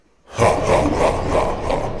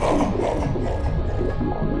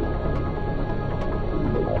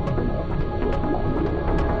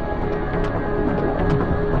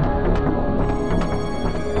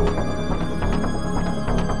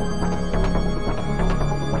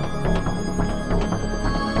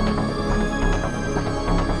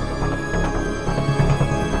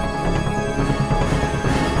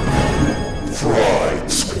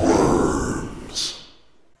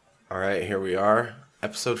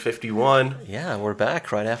episode 51. Yeah, we're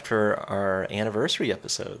back right after our anniversary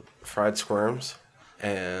episode. Fried Squirms,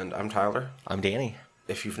 and I'm Tyler. I'm Danny.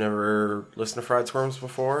 If you've never listened to Fried Squirms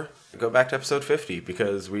before, go back to episode 50,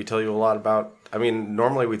 because we tell you a lot about... I mean,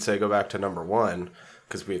 normally we'd say go back to number 1,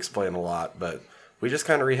 because we explain a lot, but we just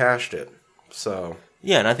kind of rehashed it, so...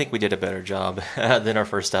 Yeah, and I think we did a better job than our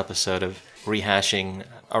first episode of rehashing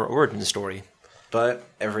our origin story. But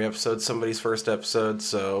every episode's somebody's first episode,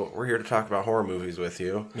 so we're here to talk about horror movies with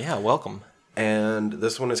you. Yeah, welcome. And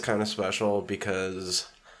this one is kind of special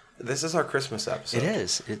because this is our Christmas episode. It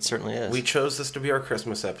is. It certainly is. We chose this to be our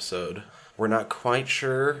Christmas episode. We're not quite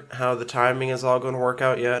sure how the timing is all going to work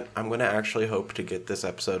out yet. I'm going to actually hope to get this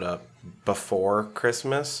episode up before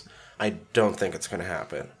Christmas. I don't think it's going to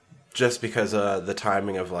happen. Just because the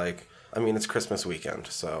timing of, like, I mean, it's Christmas weekend,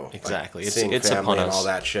 so... Exactly. Like, seeing it's family upon and us. all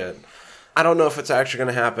that shit. I don't know if it's actually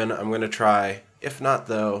going to happen. I'm going to try. If not,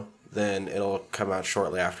 though, then it'll come out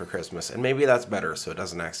shortly after Christmas. And maybe that's better, so it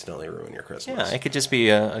doesn't accidentally ruin your Christmas. Yeah, it could just be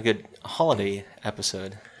a good holiday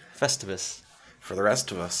episode. Festivus. For the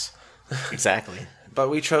rest of us. Exactly. But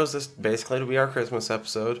we chose this basically to be our Christmas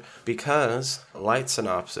episode because, light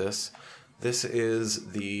synopsis, this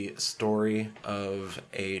is the story of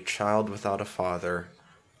a child without a father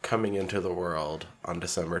coming into the world on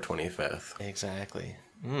December 25th. Exactly.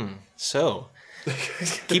 So,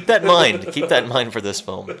 keep that in mind. Keep that in mind for this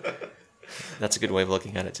film. That's a good way of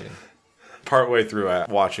looking at it, too. Partway through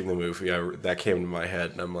watching the movie, that came to my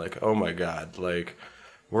head, and I'm like, oh my god, like,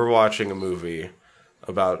 we're watching a movie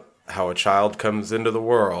about how a child comes into the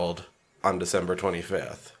world on December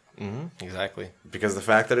 25th. Exactly. Because the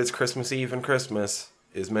fact that it's Christmas Eve and Christmas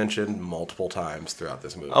is mentioned multiple times throughout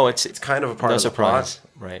this movie. Oh, it's kind of a part no of the surprise.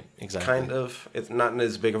 plot. Right, exactly. Kind of. It's not in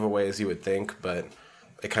as big of a way as you would think, but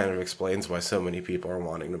it kind of explains why so many people are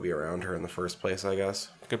wanting to be around her in the first place, I guess.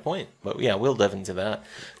 Good point. But yeah, we'll dive into that.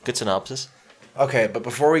 Good synopsis. Okay, but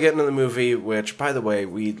before we get into the movie, which, by the way,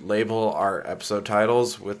 we label our episode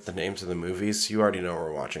titles with the names of the movies, so you already know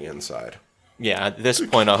we're watching Inside. Yeah, at this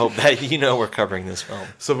point, I hope that you know we're covering this film.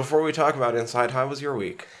 So before we talk about Inside, how was your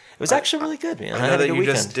week? It was actually really good, man. I know had a that good you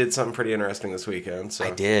weekend. just did something pretty interesting this weekend. So.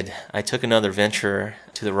 I did. I took another venture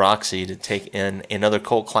to the Roxy to take in another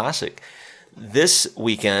cult classic. This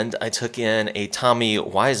weekend, I took in a Tommy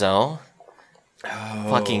Wiseau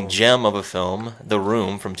fucking gem of a film, The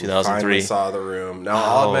Room from 2003. Finally saw The Room. Now,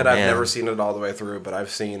 I'll admit man. I've never seen it all the way through, but I've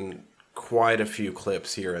seen quite a few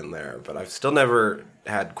clips here and there. But I've still never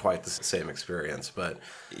had quite the same experience, but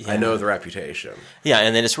I know the reputation. Yeah,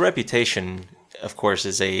 and then its reputation, of course,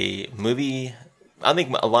 is a movie I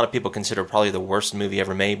think a lot of people consider probably the worst movie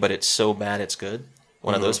ever made, but it's so bad it's good.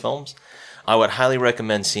 One of those films. I would highly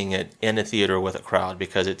recommend seeing it in a theater with a crowd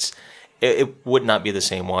because it would not be the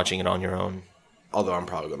same watching it on your own. Although I'm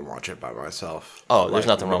probably going to watch it by myself. Oh, there's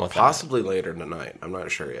nothing wrong with that. Possibly later tonight. I'm not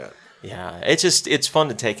sure yet. Yeah, it's fun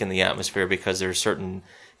to take in the atmosphere because there's certain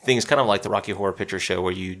things, kind of like the Rocky Horror Picture Show,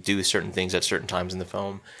 where you do certain things at certain times in the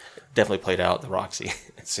film. Definitely played out at the Roxy.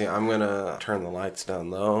 See, I'm going to turn the lights down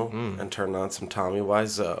low and turn on some Tommy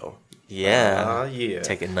Wiseau. Yeah. Yeah.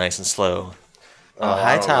 Take it nice and slow. I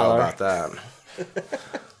hi, don't Tyler. know about that.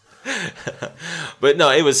 But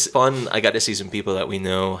no, it was fun. I got to see some people that we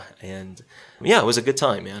know, and yeah, it was a good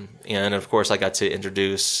time, man. And of course, I got to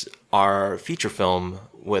introduce our feature film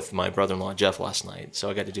with my brother-in-law Jeff last night, so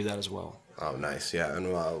I got to do that as well. Oh, nice. Yeah,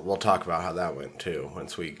 and we'll talk about how that went, too,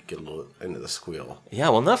 once we get a little into the squeal. Yeah,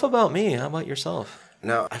 well, enough about me. How about yourself?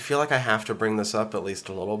 Now, I feel like I have to bring this up at least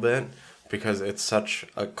a little bit, because it's such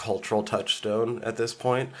a cultural touchstone at this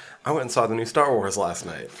point. I went and saw the new Star Wars last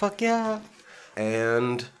night. Fuck yeah.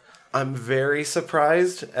 And I'm very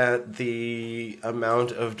surprised at the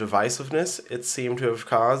amount of divisiveness it seemed to have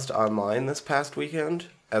caused online this past weekend,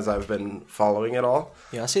 as I've been following it all.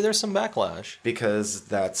 Yeah, I see there's some backlash. Because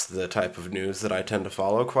that's the type of news that I tend to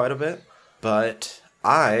follow quite a bit. But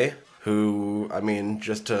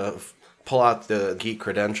just to pull out the geek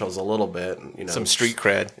credentials a little bit, Some street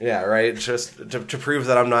cred. Yeah, right? Just to prove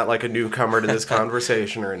that I'm not like a newcomer to this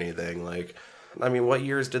conversation or anything. What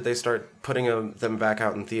years did they start putting them back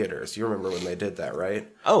out in theaters? You remember when they did that, right?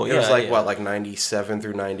 Oh, yeah. It was like 97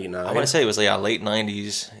 through 99? I want to say it was late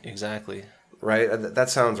 90s, exactly. Right? That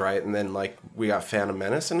sounds right. And then we got Phantom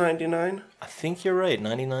Menace in 99? I think you're right.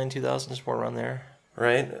 99, 2000 is around there.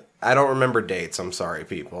 Right? I don't remember dates. I'm sorry,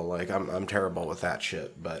 people. I'm terrible with that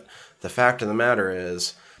shit. But the fact of the matter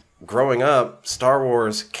is, growing up, Star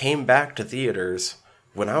Wars came back to theaters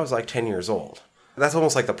when I was 10 years old. That's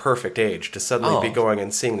almost like the perfect age to suddenly be going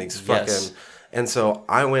and seeing these fucking... Yes. And so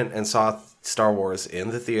I went and saw Star Wars in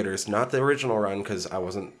the theaters, not the original run because I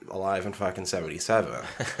wasn't alive in fucking 77.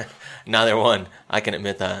 Neither one. I can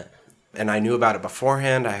admit that. And I knew about it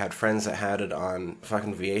beforehand. I had friends that had it on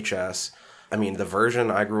fucking VHS. I mean, the version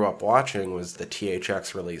I grew up watching was the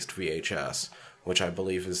THX released VHS, which I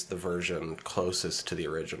believe is the version closest to the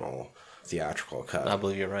original theatrical cut. I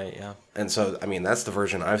believe you're right, yeah. And so, I mean, that's the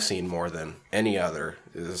version I've seen more than any other,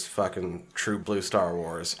 is fucking true blue Star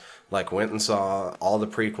Wars. Like, went and saw all the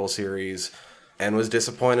prequel series and was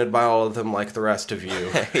disappointed by all of them like the rest of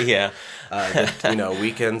you. Yeah.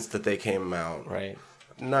 Weekends that they came out. Right.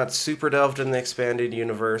 Not super delved in the expanded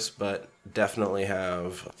universe, but definitely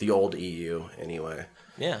have the old EU anyway.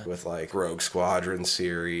 Yeah. With like Rogue Squadron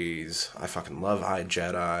series. I fucking love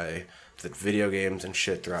iJedi. The video games and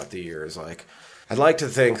shit throughout the years. Like, I'd like to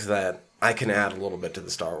think that I can add a little bit to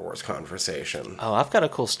the Star Wars conversation. Oh, I've got a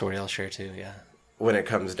cool story I'll share too, yeah. When it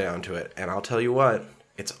comes down to it. And I'll tell you what,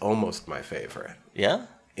 it's almost my favorite. Yeah?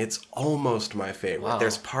 It's almost my favorite. Wow.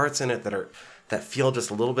 There's parts in it that feel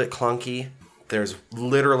just a little bit clunky. There's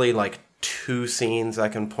literally like 2 scenes I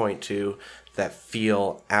can point to that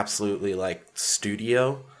feel absolutely like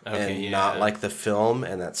studio and not like the film.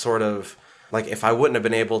 And that sort of, like, if I wouldn't have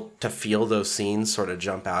been able to feel those scenes sort of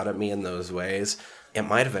jump out at me in those ways, it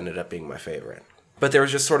might have ended up being my favorite. But there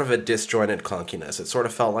was just sort of a disjointed clunkiness. It sort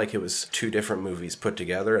of felt like it was 2 different movies put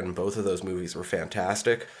together, and both of those movies were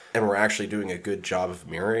fantastic and were actually doing a good job of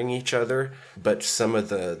mirroring each other, but some of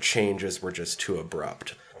the changes were just too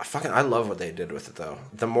abrupt. I love what they did with it, though.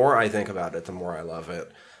 The more I think about it, the more I love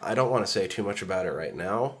it. I don't want to say too much about it right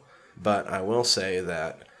now, but I will say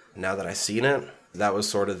that now that I've seen it, that was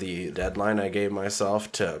sort of the deadline I gave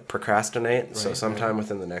myself to procrastinate. Right, so sometime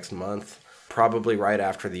within the next month, probably right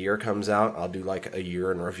after the year comes out, I'll do like a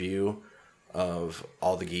year in review of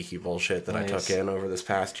all the geeky bullshit that I took in over this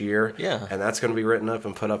past year. Yeah. And that's going to be written up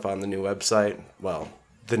and put up on the new website. Well,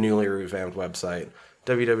 the newly revamped website,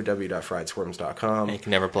 www.friedsquirms.com. You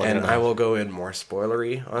can never plug it And in. I will go in more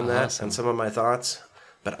spoilery on that Awesome. and some of my thoughts.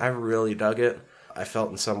 But I really dug it. I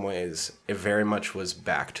felt in some ways it very much was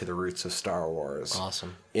back to the roots of Star Wars.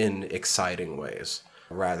 Awesome. In exciting ways,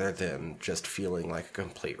 rather than just feeling like a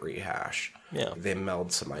complete rehash. Yeah. They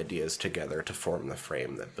meld some ideas together to form the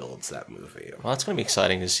frame that builds that movie. Well, it's going to be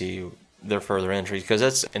exciting to see their further entries, because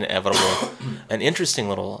that's inevitable. An interesting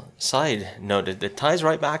little side note that ties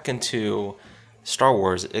right back into Star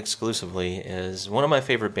Wars exclusively is one of my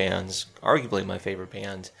favorite bands, arguably my favorite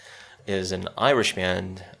band, is an Irish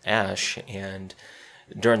band, Ash, and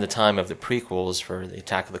during the time of the prequels for the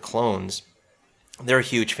Attack of the Clones, they're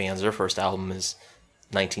huge fans. Their first album is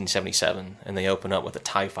 1977, and they open up with a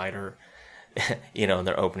TIE Fighter, in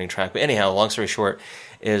their opening track. But anyhow, long story short,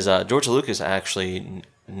 is George Lucas actually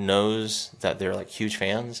knows that they're like huge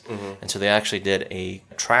fans, and so they actually did a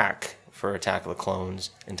track for Attack of the Clones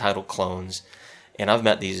entitled Clones, and I've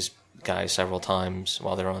met these guys several times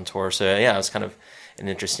while they're on tour. So yeah, it's kind of an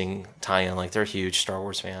interesting tie-in. Like, they're huge Star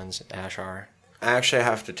Wars fans. Ash are. Actually, I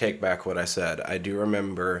have to take back what I said. I do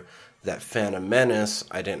remember that Phantom Menace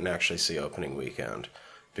I didn't actually see opening weekend,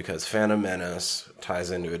 because Phantom Menace ties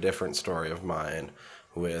into a different story of mine.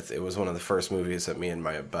 It was one of the first movies that me and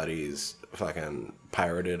my buddies fucking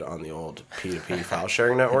pirated on the old P2P file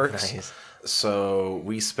sharing networks. Nice. So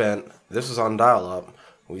this was on dial-up,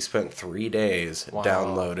 we spent 3 days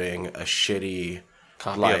downloading a shitty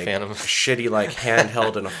copy of Phantom. Shitty,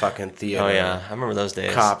 handheld in a fucking theater. Oh, yeah. I remember those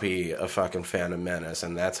days. Copy of fucking Phantom Menace.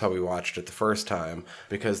 And that's how we watched it the first time,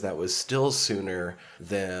 because that was still sooner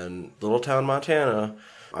than Little Town, Montana.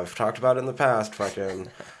 I've talked about it in the past. Fucking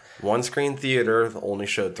one-screen theater only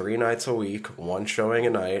showed 3 nights a week, 1 showing a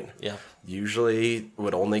night. Yeah. Usually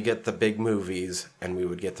would only get the big movies, and we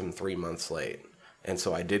would get them 3 months late. And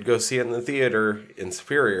so I did go see it in the theater in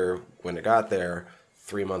Superior when it got there,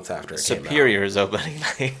 3 months after it came out. Superior's opening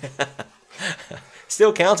night.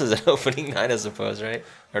 Still counts as an opening night, I suppose, right?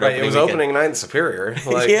 Right, it was opening night in Superior.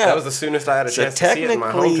 Yeah. That was the soonest I had a chance to see it in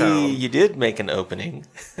my technically, hometown. you did make an opening.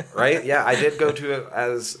 Right? Yeah, I did go to it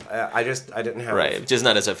as... I didn't have... Right, just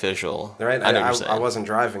not as official. Right? I know what you're saying. I wasn't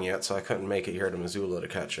driving yet, so I couldn't make it here to Missoula to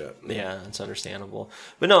catch it. Yeah, it's understandable.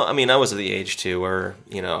 But no, I mean, I was at the age, too, where,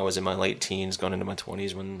 I was in my late teens, going into my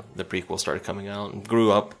 20s when the prequel started coming out, and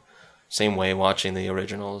grew up same way watching the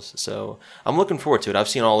originals. So I'm looking forward to it. I've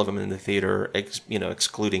seen all of them in the theater,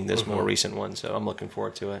 excluding this more recent one, so I'm looking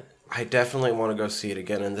forward to it. I definitely want to go see it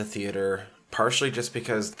again in the theater, partially just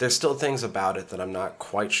because there's still things about it that I'm not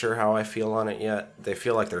quite sure how I feel on it yet. They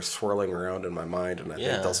feel like they're swirling around in my mind, and I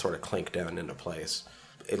think they'll sort of clink down into place.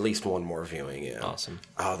 at least one more viewing in. Awesome.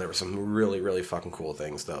 Oh, there were some really, really fucking cool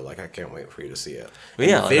things, though. Like, I can't wait for you to see it. Well,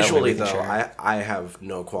 yeah, and visually, that way we can though, share. I have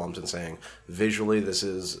no qualms in saying, visually, this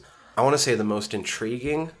is, I want to say, the most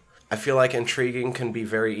intriguing. I feel like intriguing can be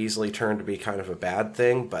very easily turned to be kind of a bad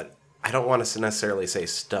thing, but I don't want to necessarily say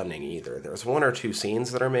stunning either. There's one or two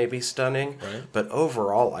scenes that are maybe stunning, Right. but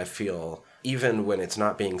overall, I feel, even when it's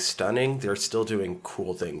not being stunning, they're still doing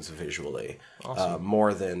cool things visually. Awesome.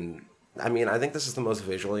 More than... I mean, I think this is the most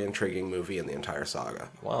visually intriguing movie in the entire saga.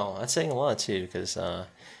 Wow, that's saying a lot too, because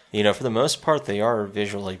you know, for the most part, they are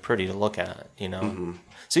visually pretty to look at. You know,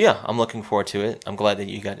 so yeah, I'm looking forward to it. I'm glad that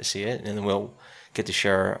you got to see it, and then we'll get to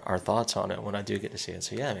share our thoughts on it when I do get to see it.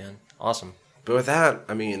 So yeah, man, awesome. But with that,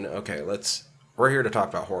 I mean, okay, we're here to talk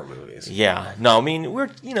about horror movies. Yeah, no, I mean we're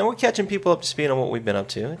catching people up to speed on what we've been up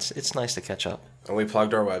to. It's nice to catch up. And we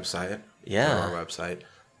plugged our website. Yeah. Our website.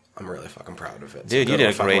 I'm really fucking proud of it. Dude, So you go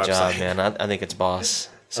to did our a great fucking job, website. man. I think it's boss.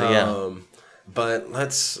 So yeah. But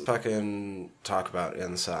let's fucking talk about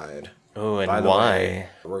Inside. Oh, and By the why? way,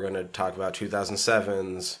 we're going to talk about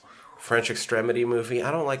 2007's French Extremity movie.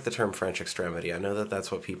 I don't like the term French Extremity. I know that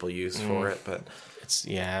that's what people use for it, but It's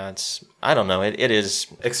I don't know. It is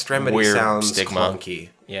Extremity weird sounds stigma. clunky.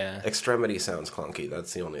 Yeah. Extremity sounds clunky.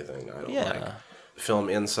 That's the only thing I don't Yeah. like. Film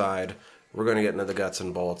Inside. We're going to get into the guts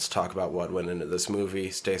and bolts, talk about what went into this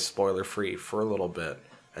movie, stay spoiler free for a little bit,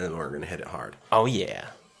 and then we're going to hit it hard. Oh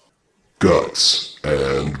yeah. Guts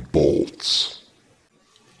and bolts.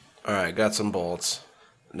 All right, guts and bolts.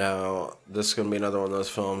 Now, this is going to be another one of those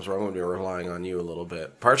films where I'm going to be relying on you a little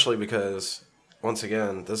bit. Partially because, once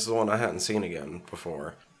again, this is the one I hadn't seen again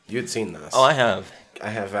before. You'd seen this. Oh, I have. I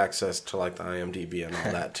have access to like the IMDb and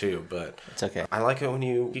all that too, but It's okay. I like it when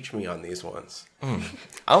you teach me on these ones.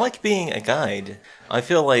 I like being a guide. I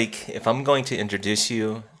feel like if I'm going to introduce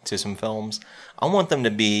you to some films, I want them to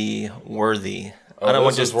be worthy. Oh, I don't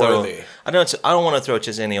want this just is throw. worthy. I don't want to throw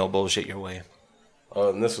just any old bullshit your way. Oh,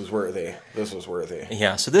 and this was worthy. This was worthy.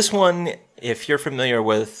 Yeah. So this one, if you're familiar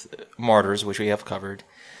with Martyrs, which we have covered,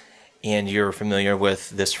 and you're familiar with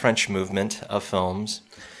this French movement of films,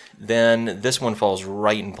 then this one falls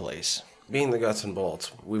right in place. Being the guts and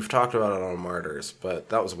bolts, we've talked about it on Martyrs, but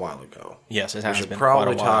that was a while ago. Yes, it We has should been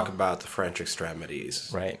probably quite a while. talk about the French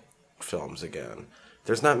Extremities Right. films again.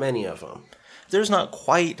 There's not many of them. There's not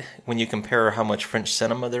quite when you compare how much French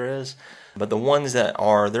cinema there is, but the ones that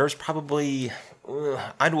are, there's probably,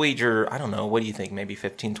 I'd wager, I don't know, what do you think, maybe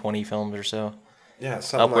 15, 20 films or so? Yeah,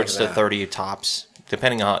 something Upwards like to that. 30 tops,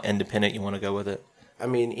 depending on how independent you want to go with it. I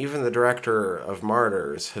mean, even the director of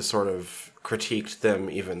Martyrs has sort of critiqued them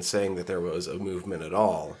even saying that there was a movement at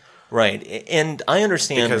all. Right, and I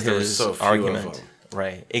understand Because there was his so few of argument. them.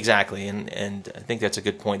 Right, exactly, and I think that's a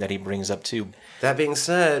good point that he brings up too. That being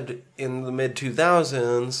said, in the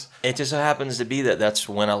mid-2000s, It just so happens to be that that's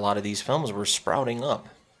when a lot of these films were sprouting up.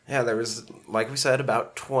 yeah, there was, like we said,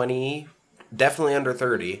 about 20, definitely under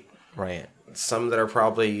 30. Right. Some that are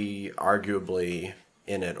probably arguably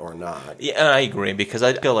in it or not. Yeah, and I agree, because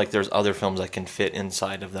I feel like there's other films that can fit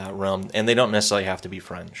inside of that realm, and they don't necessarily have to be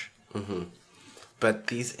French. But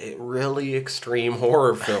these really extreme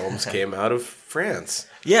horror films came out of France.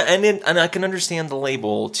 Yeah, and I can understand the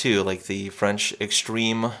label too, like the French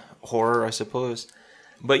extreme horror, I suppose.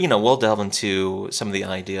 But we'll delve into some of the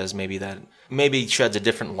ideas, maybe sheds a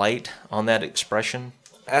different light on that expression.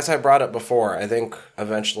 As I brought up before, I think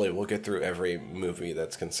eventually we'll get through every movie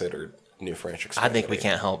that's considered New French I Extremity. think we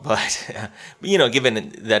can't help but,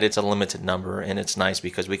 given that it's a limited number, and it's nice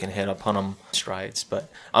because we can hit upon them strides. But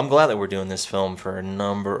I'm glad that we're doing this film for a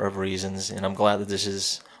number of reasons, and I'm glad that this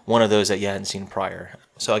is one of those that you hadn't seen prior.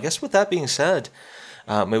 So I guess with that being said,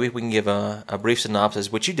 maybe we can give a brief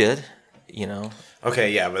synopsis, which you did,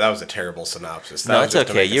 Okay, yeah, but that was a terrible synopsis. That No, was it's just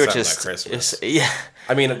to okay. make it You're sound just like Christmas. yeah.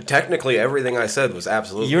 I mean, technically, everything I said was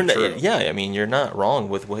absolutely true. Yeah, I mean, you're not wrong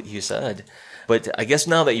with what you said. But I guess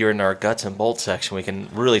now that you're in our guts and bolts section, we can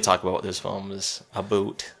really talk about what this film is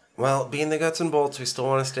about. Well, being the guts and bolts, we still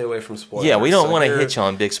want to stay away from spoilers. Yeah, we don't so want to here- hit you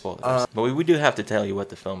on big spoilers. But we do have to tell you what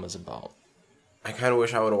the film is about. I kind of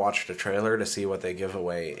wish I would have watched a trailer to see what they give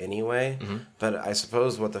away anyway. Mm-hmm. But I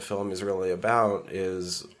suppose what the film is really about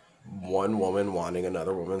is one woman wanting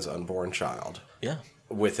another woman's unborn child Yeah.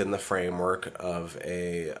 within the framework of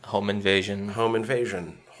a Home invasion. home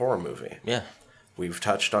invasion horror movie. Yeah, We've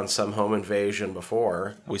touched on some home invasion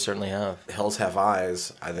before. we certainly have. Hills Have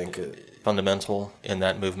Eyes, I think Fundamental in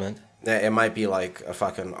that movement. it might be like a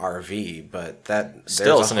fucking RV, but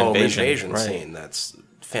Still, there's it's a an home invasion, right. scene that's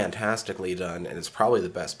fantastically done, and it's probably the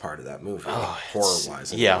best part of that movie,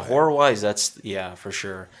 horror-wise. Yeah, anyway. horror-wise, for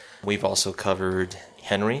sure. We've also covered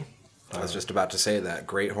Henry, I was just about to say that.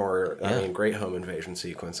 Great horror, Yeah. great home invasion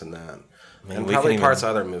sequence in that. mean, And we probably can even- parts of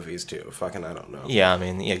other movies too. Fucking, I don't know. Yeah, I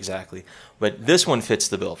mean, yeah, exactly. But this one fits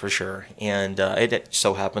the bill for sure. And it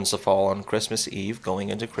so happens to fall on Christmas Eve going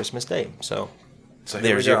into Christmas Day. So So here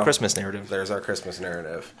there's we your go. Christmas narrative. There's our Christmas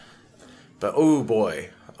narrative. But oh boy,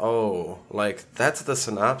 like that's the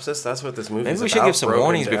synopsis. That's what this movie is Maybe we about. should give some broken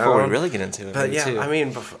warnings before we down. really get into it. But maybe, yeah, too. I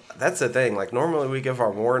mean, that's the thing. Like normally we give our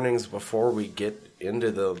warnings before we get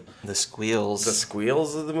into the the squeals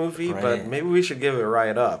of the movie, Right. but maybe we should give it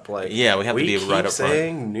right up. Like Yeah, we have to be keep right up front.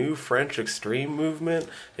 saying new French extreme movement,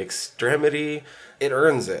 extremity. It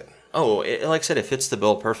earns it. Oh, like I said, it fits the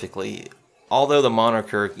bill perfectly. Although the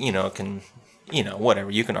moniker, can,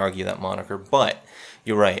 whatever, you can argue that moniker, but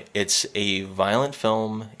you're right. It's a violent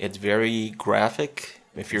film. It's very graphic.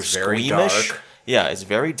 If you're It's very squeamish, dark. yeah, it's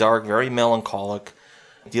very dark, very melancholic.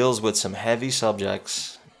 Deals with some heavy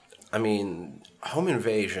subjects. I mean, home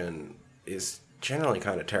invasion is generally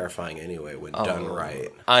kind of terrifying anyway when done right.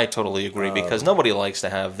 I totally agree because nobody likes to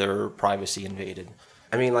have their privacy invaded.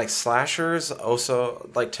 I mean, like slashers also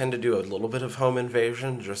like tend to do a little bit of home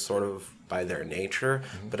invasion, just sort of by their nature,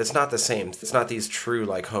 but it's not the same. It's not these true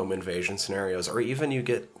like home invasion scenarios, or even you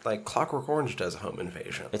get like Clockwork Orange does a home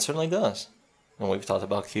invasion. It certainly does. And we've talked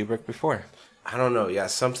about Kubrick before. I don't know. Yeah,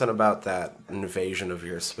 something about that invasion of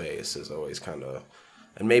your space is always kind of.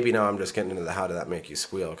 And maybe now I'm just getting into the how did that make you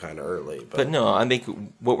squeal kind of early. But no, I think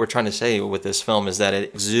what we're trying to say with this film is that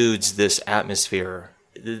it exudes this atmosphere.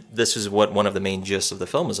 This is what one of the main gists of the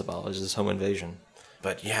film is about, is this home invasion.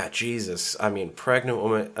 But yeah, Jesus. I mean, pregnant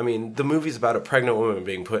woman. I mean, the movie's about a pregnant woman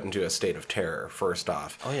being put into a state of terror, first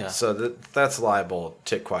off. Oh, yeah. So that's liable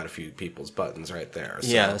to tick quite a few people's buttons right there. So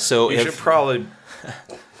Yeah, so you if- should probably.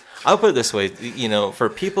 I'll put it this way, for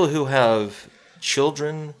people who have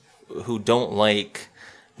children who don't like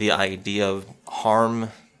the idea of harm,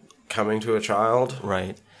 Coming to a child.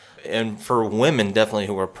 right? And for women, definitely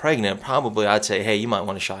who are pregnant, probably I'd say, hey, you might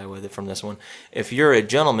want to shy away from this one. If you're a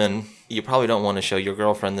gentleman, you probably don't want to show your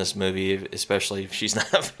girlfriend this movie, especially if she's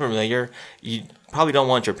not familiar. You probably don't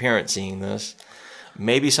want your parents seeing this.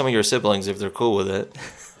 Maybe some of your siblings, if they're cool with it.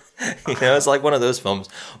 It's like one of those films.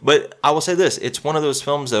 But I will say this, it's one of those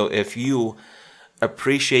films, though, if you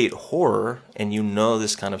appreciate horror and you know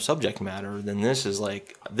this kind of subject matter, then this is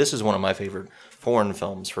one of my favorite foreign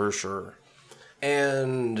films for sure.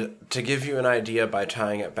 And to give you an idea by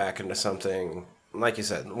tying it back into something, like you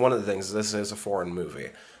said, one of the things, this is a foreign movie.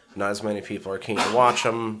 Not as many people are keen to watch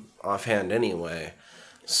them offhand anyway.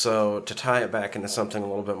 So to tie it back into something a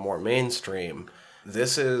little bit more mainstream,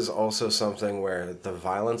 this is also something where the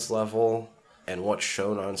violence level and what's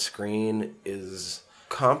shown on screen is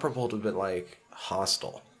comparable to a bit like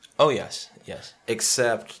Hostel. Oh, yes.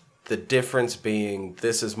 Except the difference being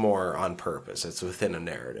this is more on purpose. It's within a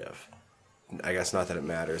narrative. I guess not that it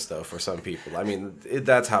matters, though, for some people. I mean,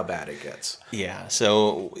 that's how bad it gets. Yeah,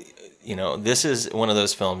 so, this is one of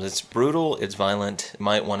those films. It's brutal, it's violent. You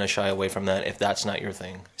might want to shy away from that if that's not your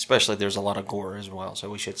thing. Especially there's a lot of gore as well, so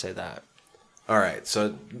we should say that. All right,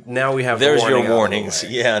 so now we have There's the warning your out of the warnings. way.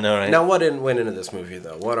 Yeah, no, right. Now, what went into this movie,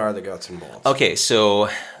 though? What are the guts and bolts? Okay, so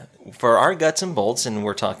for our guts and bolts, and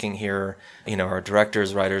we're talking here, our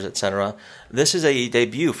directors, writers, etc., this is a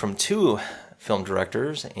debut from two film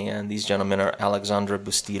directors, and these gentlemen are Alexandre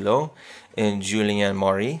Bustillo and Julien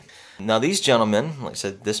Maury. Now, these gentlemen, like I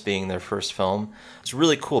said, this being their first film, it's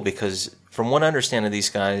really cool because from what I understand of these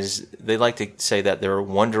guys, they like to say that they're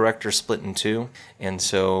one director split in two, and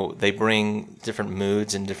so they bring different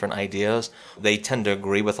moods and different ideas. They tend to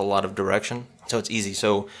agree with a lot of direction, so it's easy.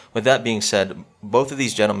 So with that being said, both of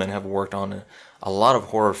these gentlemen have worked on a lot of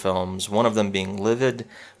horror films, one of them being Livid,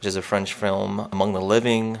 which is a French film. Among the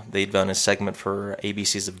Living, they've done a segment for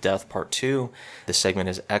ABCs of Death Part 2. The segment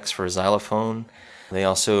is X for Xylophone. They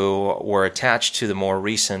also were attached to the more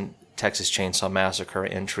recent Texas Chainsaw Massacre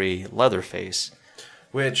entry, Leatherface.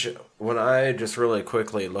 Which, when I just really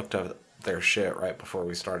quickly looked up their shit right before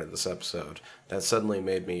we started this episode, that suddenly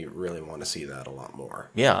made me really want to see that a lot more.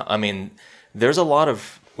 Yeah, I mean, there's a lot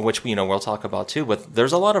of, which we'll talk about too, but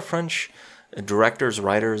there's a lot of French directors,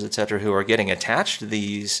 writers, etc., who are getting attached to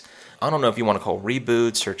these, I don't know if you want to call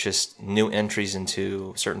reboots or just new entries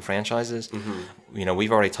into certain franchises. Mm-hmm.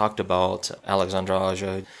 We've already talked about Alexandre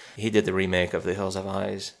Aja. He did the remake of The Hills Have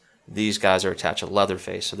Eyes. These guys are attached to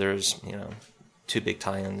Leatherface, so there's, two big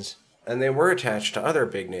tie-ins. And they were attached to other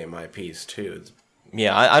big-name IPs, too.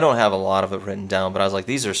 Yeah, I don't have a lot of it written down, but I was like,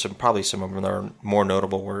 these are probably some of their more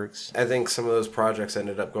notable works. I think some of those projects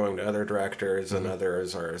ended up going to other directors, and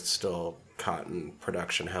others are still caught in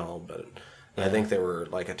production hell. But I think they were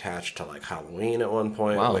like attached to like Halloween at one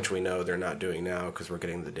point, Wow. which we know they're not doing now because we're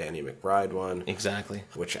getting the Danny McBride one, Exactly.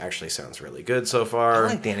 which actually sounds really good so I far.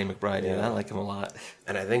 like Danny McBride. Yeah, I like him a lot.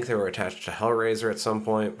 And I think they were attached to Hellraiser at some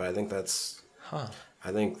point, but I think that's...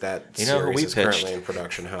 I think that You know who series we is pitched? currently in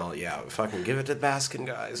production hell. Yeah, fucking give it to Baskin,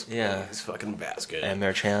 guys. Yeah. Please, fucking Baskin. And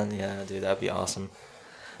Mare Chan, yeah, dude, that'd be awesome.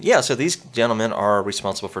 Yeah, so these gentlemen are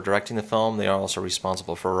responsible for directing the film. They are also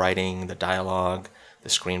responsible for writing the dialogue, the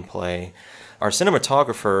screenplay. Our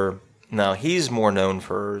cinematographer, now he's more known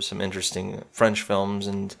for some interesting French films,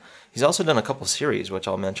 and he's also done a couple series, which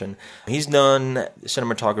I'll mention. He's done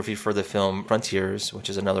cinematography for the film Frontiers, which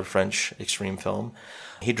is another French extreme film.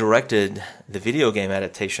 He directed the video game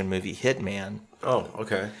adaptation movie Hitman. Oh,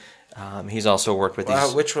 okay. He's also worked with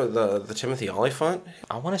these... Which one? The Timothy Olyphant?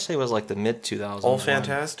 I want to say it was like the mid-2000s. All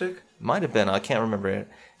Fantastic? Might have been. I can't remember it.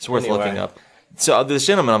 It's worth Anyway. looking up. So this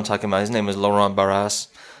gentleman I'm talking about, his name is Laurent Barras.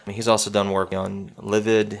 He's also done work on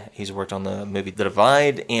Livid. He's worked on the movie The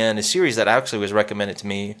Divide, and a series that actually was recommended to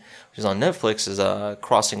me, which is on Netflix, is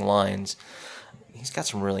Crossing Lines. He's got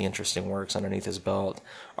some really interesting works underneath his belt.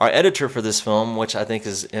 Our editor for this film, which I think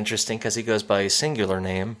is interesting because he goes by a singular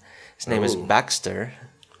name, his name is Baxter.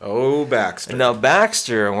 Oh, Baxter. Now,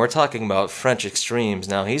 Baxter, and we're talking about French extremes.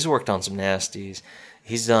 Now, he's worked on some nasties.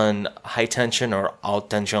 He's done High Tension or Haute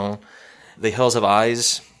Tension, The Hills of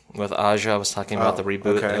Eyes with Aja. I was talking about the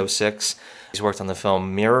reboot, okay. 06. He's worked on the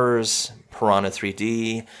film Mirrors, Piranha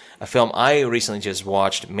 3D, a film I recently just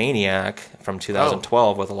watched, Maniac, from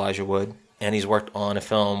 2012 with Elijah Wood. And he's worked on a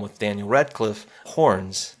film with Daniel Radcliffe,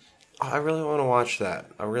 Horns. Oh, I really want to watch that.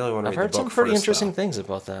 I really want to I've read heard the book some pretty first, interesting though. things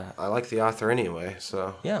about that. I like the author anyway,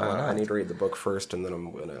 so Yeah, why not? I need to read the book first, and then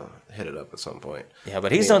I'm going to hit it up at some point. Yeah,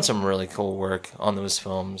 but he's done some really cool work on those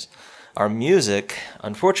films. Our music,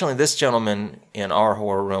 unfortunately, this gentleman in our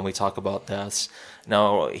horror room, we talk about deaths.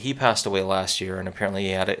 Now, he passed away last year, and apparently he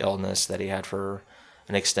had an illness that he had for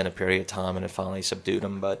an extended period of time, and it finally subdued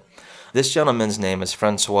him. But this gentleman's name is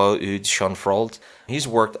Francois Eudes Schonfrolt. He's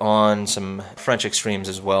worked on some French extremes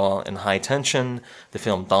as well in High Tension, the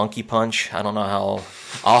film Donkey Punch. I don't know how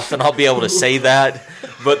often I'll be able to say that,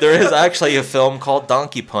 but there is actually a film called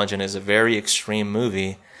Donkey Punch, and it's a very extreme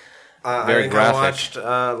movie. Very I think graphic.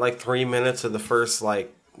 I watched like 3 minutes of the first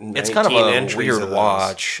like 19 It's kind of a entries weird of those.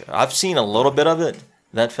 watch. I've seen a little bit of it,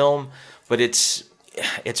 that film, but it's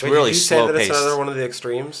Wait, really did you slow say that paced. it's another one of the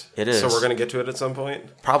extremes? It is. So we're going to get to it at some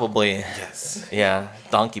point? Probably. Yes. Yeah,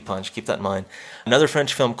 Donkey Punch. Keep that in mind. Another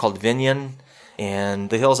French film called Vignon and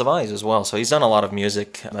The Hills of Eyes as well. So he's done a lot of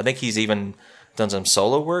music. I think he's even done some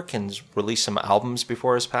solo work and released some albums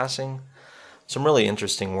before his passing. Some really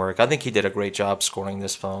interesting work. I think he did a great job scoring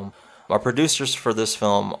this film. Our producers for this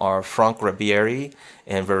film are Franck Ribieri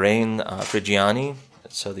and Verlaine Frigiani.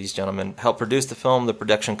 So these gentlemen helped produce the film. The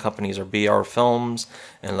production companies are BR Films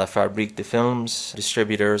and La Fabrique de Films.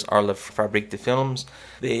 Distributors are La Fabrique de Films.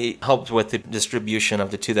 They helped with the distribution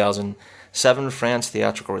of the 2007 France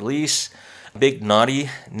theatrical release. Big naughty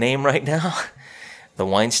name right now. The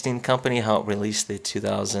Weinstein Company helped release the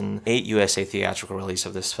 2008 USA theatrical release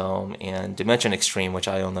of this film, and Dimension Extreme, which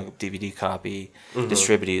I own the DVD copy,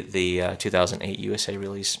 distributed the 2008 USA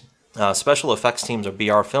release. Special effects teams are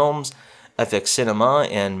BR Films, FX Cinema,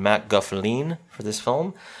 and Matt Guffeline for this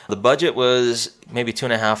film. The budget was maybe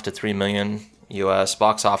 $2.5 to $3 million US.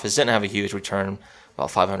 Box office didn't have a huge return, about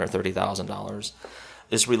 $530,000.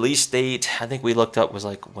 This release date, I think we looked up, was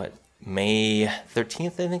like, what, May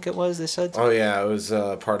 13th, I think it was, they said? Oh, yeah, it was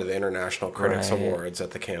part of the International Critics Right. Awards at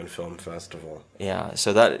the Cannes Film Festival. Yeah,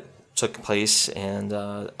 so that took place and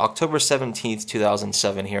October 17th,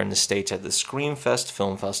 2007 here in the States at the Screamfest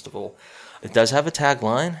Film Festival. It does have a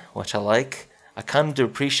tagline, which I like. I come to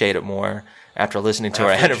appreciate it more after listening to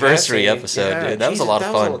our After anniversary Jesse, episode, yeah, dude. That was a Jesus, lot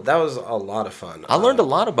of fun. That was a lot of fun. I learned a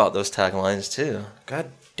lot about those taglines, too. God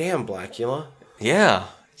damn, Blackula. Yeah,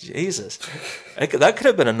 Jesus. That could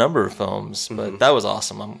have been a number of films, but that was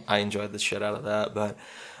awesome. I enjoyed the shit out of that. But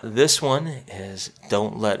this one is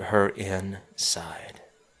Don't Let Her Inside.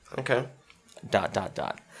 Okay. ...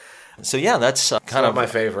 So yeah, that's kind Not of my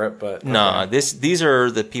favorite, but... No, okay. these are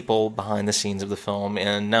the people behind the scenes of the film,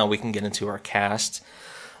 and now we can get into our cast.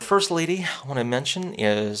 First lady I want to mention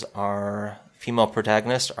is our female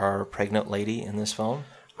protagonist, our pregnant lady in this film.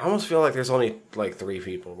 I almost feel like there's only like 3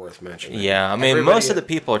 people worth mentioning. Yeah, I mean, Everybody- most of the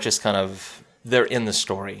people are just kind of, they're in the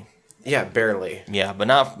story. Yeah, barely. Yeah, but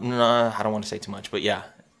not, I don't want to say too much, but yeah,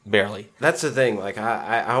 barely. That's the thing. Like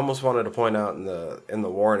I almost wanted to point out in the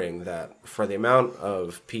warning that for the amount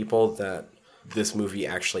of people that this movie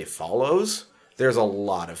actually follows, there's a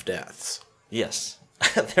lot of deaths. Yes,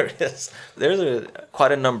 there is. There's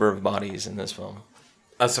quite a number of bodies in this film.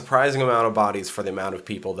 a surprising amount of bodies for the amount of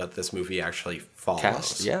people that this movie actually follows.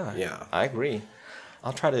 Cast, yeah. Yeah. I agree.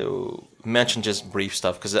 I'll try to mention just brief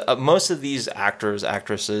stuff because most of these actors,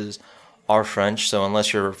 actresses are French. So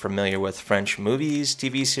unless you're familiar with French movies,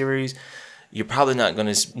 TV series, you're probably not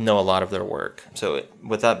going to know a lot of their work. So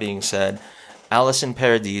with that being said, Alison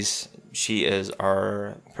Paradis, she is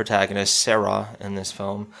our protagonist, Sarah, in this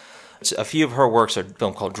film. A few of her works are a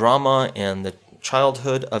film called Drama and The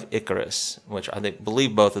Childhood of Icarus, which I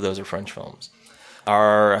believe both of those are French films.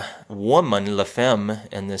 Our woman, La Femme,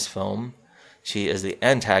 in this film, she is the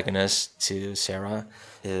antagonist to Sarah,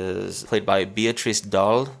 is played by Béatrice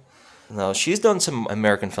Dalle. Now, she's done some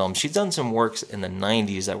American films. She's done some works in the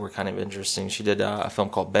 90s that were kind of interesting. She did a film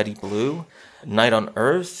called Betty Blue, Night on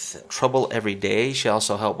Earth, Trouble Every Day. She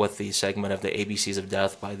also helped with the segment of the ABCs of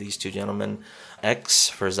Death by these two gentlemen. X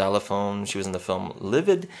for Xylophone. She was in the film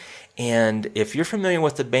Livid. And if you're familiar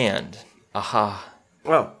with the band, Aha.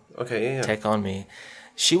 Well, okay, yeah. Take On Me.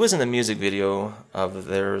 She was in the music video of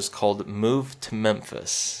theirs called Move to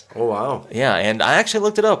Memphis. Oh, wow. Yeah, and I actually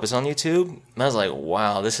looked it up. It's on YouTube. And I was like,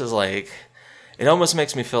 wow, this is like... It almost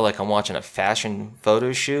makes me feel like I'm watching a fashion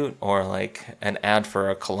photo shoot or like an ad for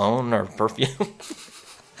a cologne or perfume.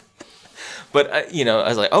 But, I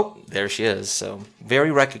was like, oh, there she is. So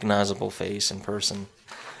very recognizable face in person.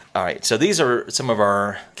 All right, so these are some of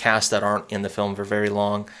our cast that aren't in the film for very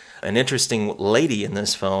long. An interesting lady in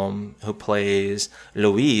this film who plays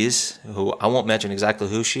Louise, who I won't mention exactly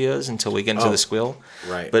who she is until we get into the squill.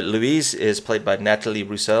 Right. But Louise is played by Nathalie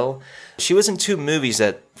Roussel. She was in two movies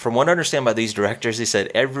that, from what I understand by these directors, they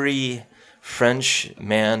said every French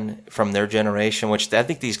man from their generation, which I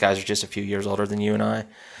think these guys are just a few years older than you and I,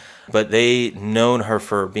 but they known her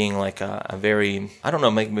for being like a very, I don't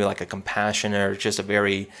know, maybe like a compassionate or just a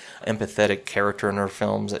very empathetic character in her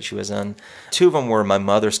films that she was in. Two of them were My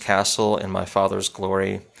Mother's Castle and My Father's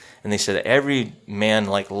Glory. And they said every man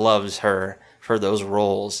like loves her for those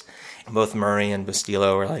roles. Both Murray and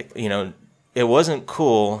Bustillo were like, it wasn't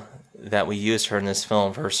cool that we used her in this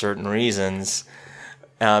film for certain reasons.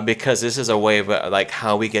 Because this is a way of like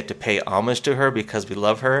how we get to pay homage to her because we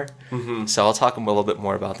love her. Mm-hmm. So I'll talk a little bit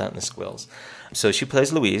more about that in the squills. So she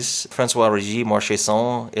plays Louise. François-Régis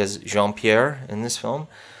Marchesson is Jean-Pierre in this film.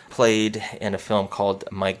 Played in a film called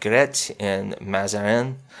Maigrette and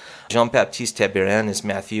Mazarin. Jean-Baptiste Tabirin is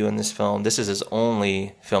Matthew in this film. This is his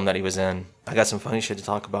only film that he was in. I got some funny shit to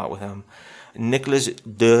talk about with him. Nicolas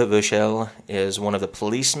de Vauchel is one of the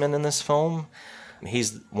policemen in this film.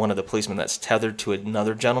 He's one of the policemen that's tethered to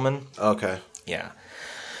another gentleman. Okay. Yeah.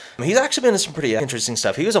 He's actually been in some pretty interesting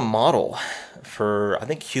stuff. He was a model for, I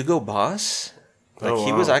think, Hugo Boss.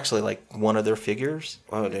 He was actually like one of their figures.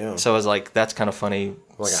 Oh, damn. So I was like, that's kind of funny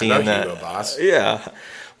seeing I know that. Hugo Boss. Yeah.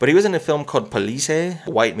 But he was in a film called Police,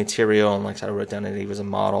 white material, and like I wrote down that he was a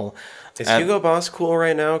model. Is Hugo Boss cool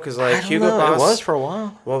right now? Because like Hugo Boss, it was for a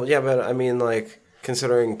while. Well, yeah, but I mean, like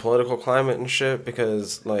considering political climate and shit,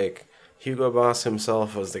 because like Hugo Boss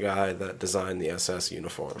himself was the guy that designed the SS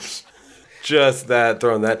uniforms. Just that,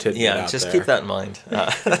 throwing that tidbit out there. Yeah, just keep that in mind.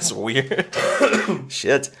 That's weird.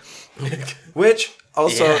 Shit. Which,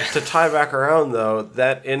 also, to tie back around, though,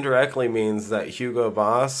 that indirectly means that Hugo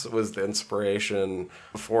Boss was the inspiration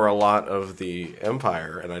for a lot of the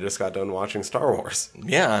Empire, and I just got done watching Star Wars.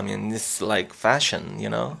 Yeah, I mean, it's like fashion,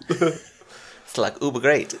 It's like uber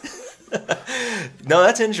great. No,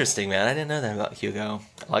 that's interesting, man. I didn't know that about Hugo.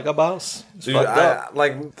 Like a boss. Dude,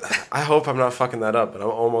 I hope I'm not fucking that up, but I'm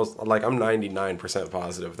almost, I'm 99%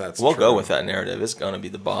 positive that's We'll true. go with that narrative. It's going to be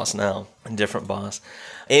the boss now. A different boss.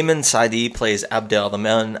 Ayman Saidi plays Abdel, the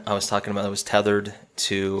man I was talking about that was tethered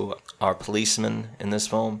to our policeman in this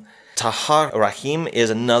film. Tahar Rahim is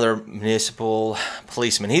another municipal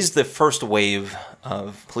policeman. He's the first wave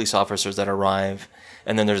of police officers that arrive.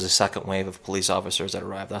 And then there's a second wave of police officers that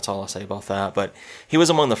arrive. That's all I'll say about that. But he was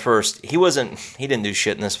among the first. He didn't do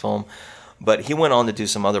shit in this film, but he went on to do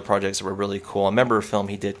some other projects that were really cool. I remember a film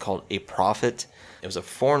he did called A Prophet. It was a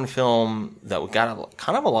foreign film that got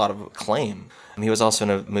kind of a lot of acclaim. He was also in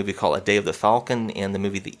a movie called A Day of the Falcon and the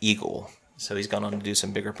movie The Eagle. So he's gone on to do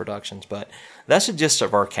some bigger productions. But that's the gist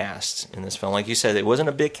of our cast in this film. Like you said, it wasn't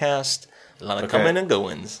a big cast. A lot of coming and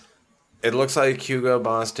goings. It looks like Hugo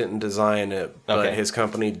Boss didn't design it, but Okay. his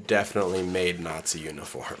company definitely made Nazi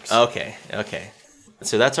uniforms. Okay.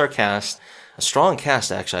 So that's our cast. A strong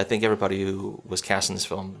cast, actually. I think everybody who was cast in this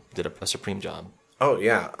film did a supreme job. Oh,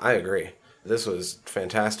 yeah, I agree. This was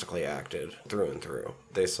fantastically acted through and through.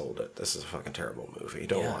 They sold it. This is a fucking terrible movie.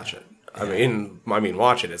 Don't watch it. I mean,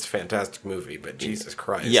 watch it. It's a fantastic movie, but Jesus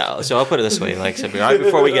Christ. Yeah, so I'll put it this way. Like I said, right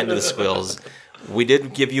before we get into the squills, We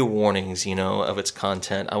did give you warnings, of its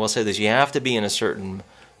content. I will say this: you have to be in a certain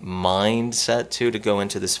mindset to go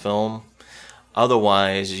into this film.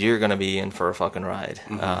 Otherwise, you're going to be in for a fucking ride.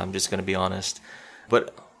 I'm just going to be honest.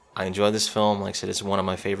 But I enjoy this film. Like I said, it's one of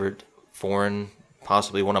my favorite foreign,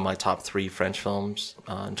 possibly one of my top 3 French films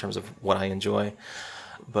in terms of what I enjoy.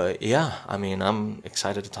 But yeah, I'm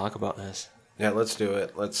excited to talk about this. Yeah, let's do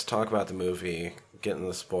it. Let's talk about the movie, get into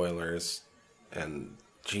the spoilers, and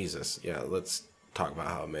Jesus, yeah, let's talk about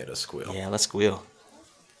how it made us squeal. Yeah, let's squeal.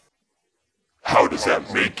 How does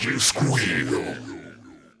that make you squeal?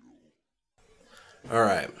 All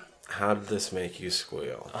right. How did this make you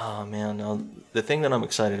squeal? Oh, man. Now, the thing that I'm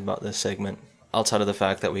excited about this segment, outside of the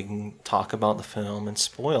fact that we can talk about the film and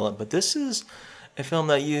spoil it, but this is a film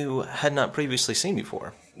that you had not previously seen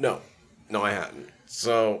before. No, I hadn't.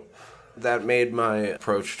 So that made my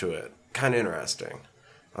approach to it kind of interesting.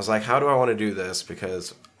 I was like, how do I want to do this?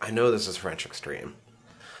 Because I know this is French Extreme.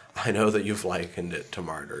 I know that you've likened it to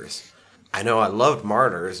Martyrs. I know I loved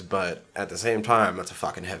Martyrs, but at the same time, it's a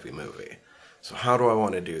fucking heavy movie. So how do I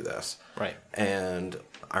want to do this? Right. And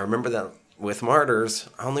I remember that with Martyrs,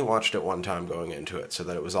 I only watched it one time going into it, so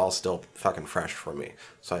that it was all still fucking fresh for me.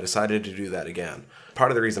 So I decided to do that again.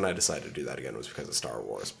 Part of the reason I decided to do that again was because of Star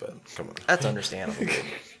Wars, but come on. That's understandable.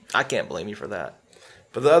 I can't blame you for that.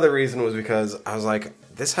 But the other reason was because I was like,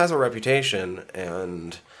 this has a reputation,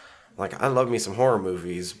 and like I love me some horror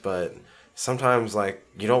movies, but sometimes like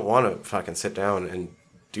you don't want to fucking sit down and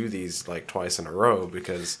do these like twice in a row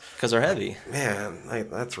because they're heavy. Man, like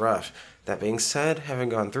that's rough. That being said, having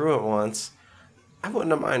gone through it once, I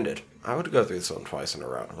wouldn't have minded. I would go through this one twice in a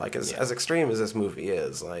row. Like as extreme as this movie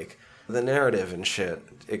is, like the narrative and shit,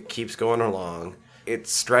 it keeps going along. It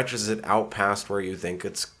stretches it out past where you think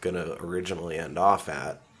it's gonna originally end off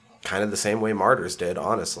at. Kind of the same way Martyrs did,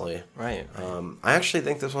 honestly. Right. I actually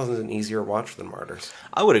think this one's an easier watch than Martyrs.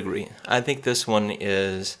 I would agree. I think this one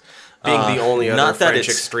is being the only other not that French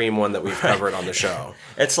Extreme one that we've covered on the show.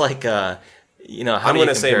 It's like, how I'm going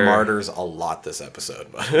to say Martyrs a lot this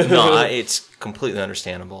episode. But No, it's completely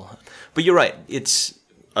understandable. But you're right. It's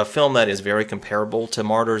a film that is very comparable to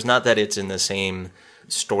Martyrs. Not that it's in the same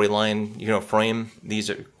storyline, frame.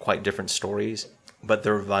 These are quite different stories. But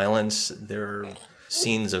their violence, their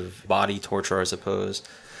scenes of body torture, I suppose,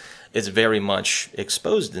 is very much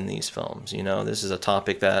exposed in these films. This is a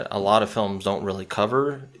topic that a lot of films don't really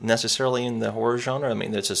cover necessarily in the horror genre. I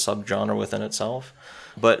mean, it's a subgenre within itself.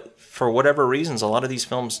 But for whatever reasons, a lot of these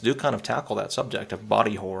films do kind of tackle that subject of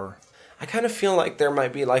body horror. I kind of feel like there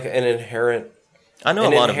might be like an inherent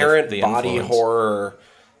the body influence. horror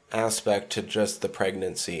aspect to just the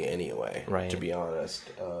pregnancy anyway, right, to be honest.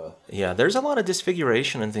 Yeah, there's a lot of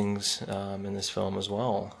disfiguration and things in this film as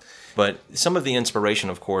well. But some of the inspiration,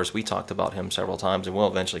 of course, we talked about him several times, and we'll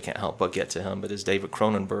eventually can't help but get to him, but is David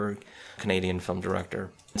Cronenberg, Canadian film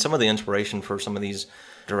director. And some of the inspiration for some of these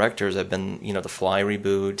directors have been, The Fly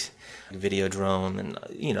reboot, Videodrome,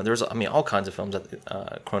 and, there's, all kinds of films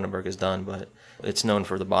that Cronenberg has done, but it's known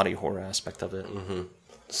for the body horror aspect of it. Mm-hmm.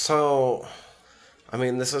 So,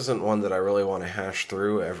 this isn't one that I really want to hash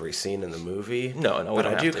through every scene in the movie. No, but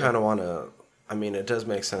I do kind of want to, it does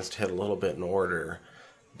make sense to hit a little bit in order,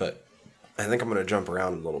 but I think I'm going to jump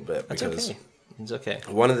around a little bit. That's because okay. It's okay.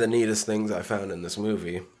 One of the neatest things I found in this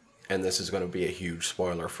movie, and this is going to be a huge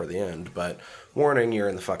spoiler for the end, but warning, you're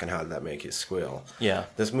in the fucking How Did That Make You Squeal? Yeah.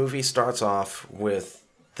 This movie starts off with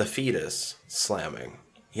the fetus slamming.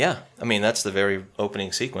 Yeah. That's the very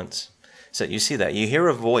opening sequence. So you see that. You hear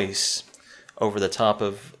a voice over the top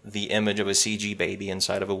of the image of a CG baby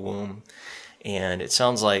inside of a womb, and it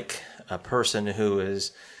sounds like a person who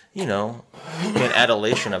is, in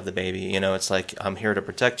adulation of the baby. It's like, I'm here to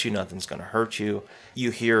protect you, nothing's going to hurt you.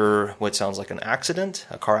 You hear what sounds like an accident,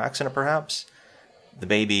 a car accident perhaps, the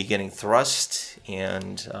baby getting thrust,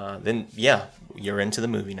 and then, you're into the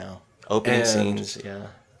movie now. Opening scenes, yeah.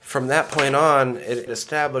 From that point on, it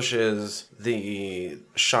establishes the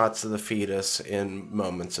shots of the fetus in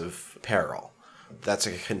moments of peril. That's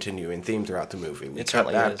a continuing theme throughout the movie. We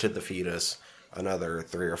cut back to the fetus another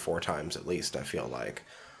 3 or 4 times at least, I feel like.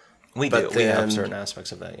 We have certain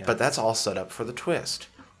aspects of that, yeah. But that's all set up for the twist.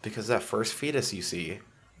 Because that first fetus you see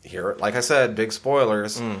here, like I said, big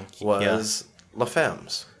spoilers, was La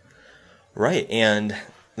Femme's. Right, and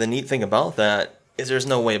the neat thing about that is there's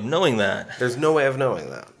no way of knowing that. There's no way of knowing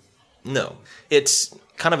that. No. It's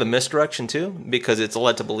kind of a misdirection, too, because it's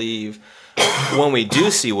led to believe when we do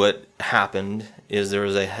see what happened is there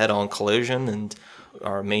was a head-on collision, and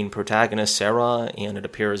our main protagonist, Sarah, and it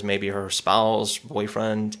appears maybe her spouse,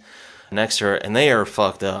 boyfriend, next to her, and they are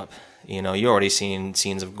fucked up. You already seen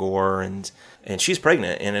scenes of gore and and she's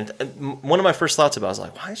pregnant. One of my first thoughts about it was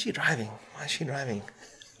like, why is she driving? Why is she driving?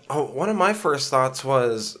 Oh, one of my first thoughts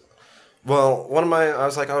was, I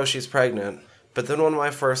was like, oh, she's pregnant. But then one of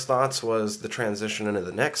my first thoughts was the transition into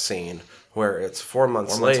the next scene where it's 4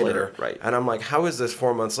 months later. Right. And I'm like, how is this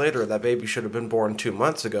 4 months later? That baby should have been born 2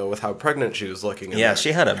 months ago with how pregnant she was looking. Yeah,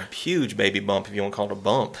 she had a huge baby bump, if you want to call it a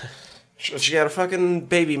bump. She had a fucking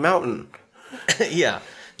baby mountain. Yeah,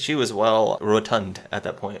 she was well rotund at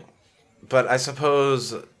that point. But I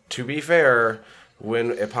suppose, to be fair,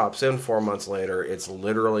 when it pops in 4 months later, it's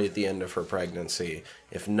literally at the end of her pregnancy.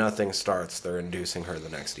 If nothing starts, they're inducing her the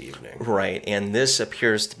next evening. Right, and this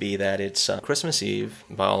appears to be that it's Christmas Eve,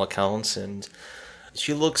 by all accounts, and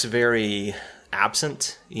she looks very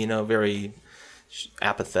absent, very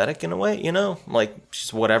apathetic in a way, like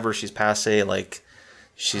she's whatever, she's passé, like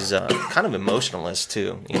she's kind of emotionless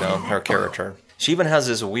too, her character. She even has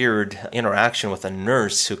this weird interaction with a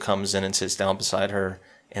nurse who comes in and sits down beside her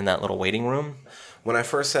in that little waiting room. When I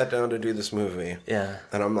first sat down to do this movie, yeah,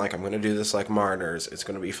 and I'm like, I'm going to do this like Martyrs. It's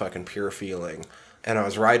going to be fucking pure feeling. And I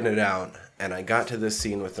was writing it out, and I got to this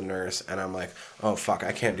scene with the nurse, and I'm like, oh, fuck,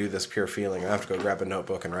 I can't do this pure feeling. I have to go grab a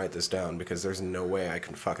notebook and write this down because there's no way I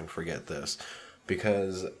can fucking forget this.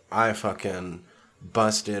 Because I fucking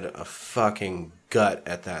busted a fucking gut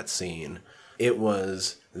at that scene. It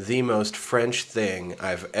was the most French thing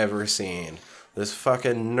I've ever seen. This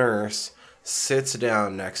fucking nurse sits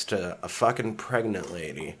down next to a fucking pregnant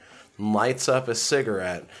lady, lights up a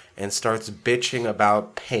cigarette, and starts bitching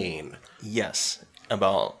about pain. Yes,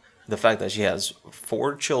 about the fact that she has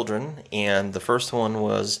 4 children, and the first one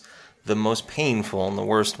was the most painful and the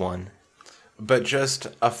worst one. But just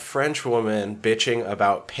a French woman bitching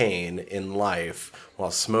about pain in life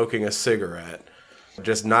while smoking a cigarette,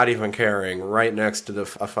 just not even caring, right next to a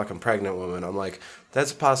fucking pregnant woman. I'm like,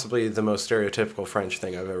 that's possibly the most stereotypical French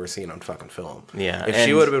thing I've ever seen on fucking film. Yeah. If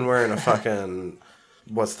she would have been wearing a fucking...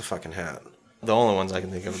 What's the fucking hat? The only ones I can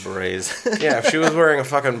think of are berets. Yeah, if she was wearing a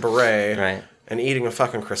fucking beret right. and eating a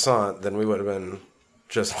fucking croissant, then we would have been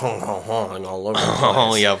just hong all over the place.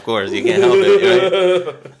 Oh, yeah, of course. You can't help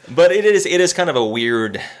it, right? But it is kind of a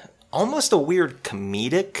weird, almost a weird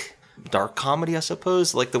comedic, dark comedy, I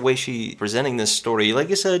suppose. Like the way she's presenting this story, like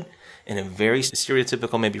you said, in a very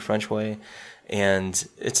stereotypical, maybe French way. And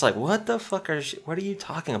it's like, what the fuck what are you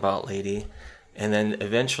talking about, lady? And then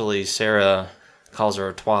eventually Sarah calls her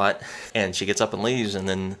a twat, and she gets up and leaves, and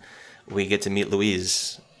then we get to meet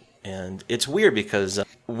Louise. And it's weird because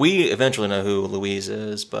we eventually know who Louise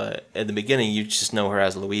is, but at the beginning you just know her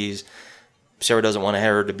as Louise. Sarah doesn't want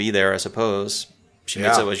her to be there, I suppose. She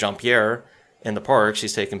meets up with Jean-Pierre in the park.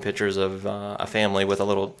 She's taking pictures of a family with a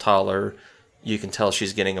little toddler. You can tell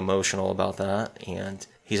she's getting emotional about that, and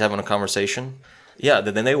he's having a conversation. Yeah,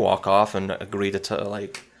 then they walk off and agree to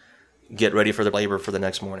get ready for the labor for the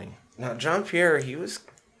next morning. Now, Jean-Pierre, he was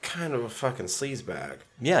kind of a fucking sleazebag.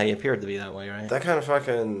 Yeah, he appeared to be that way, right? That kind of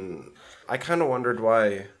fucking... I kind of wondered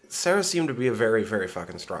why... Sarah seemed to be a very, very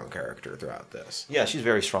fucking strong character throughout this. Yeah, she's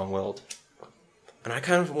very strong-willed. And I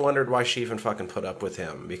kind of wondered why she even fucking put up with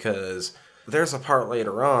him, because there's a part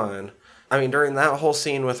later on... I mean, during that whole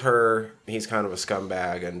scene with her, he's kind of a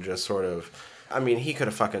scumbag and just sort of... I mean, he could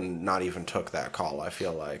have fucking not even took that call, I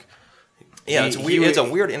feel like. Yeah, it's weird. It's a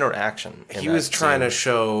weird interaction. He was trying to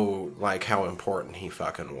show, like, how important he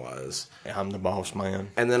fucking was. Yeah, I'm the boss, man.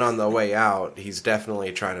 And then on the way out, he's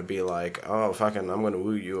definitely trying to be like, oh, fucking, I'm going to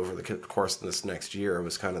woo you over the course of this next year,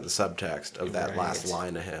 was kind of the subtext of that last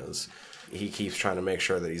line of his. He keeps trying to make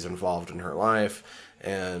sure that he's involved in her life.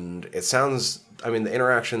 And it sounds, I mean, the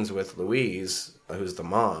interactions with Louise, who's the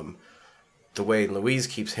mom, the way Louise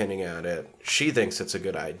keeps hinting at it, she thinks it's a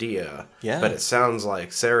good idea. Yeah. But it sounds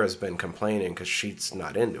like Sarah's been complaining because she's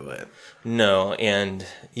not into it. No, and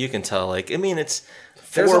you can tell, it's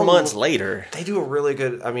 4 months later. They do a really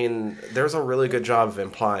good, there's a really good job of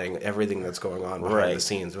implying everything that's going on behind the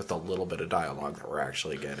scenes with a little bit of dialogue that we're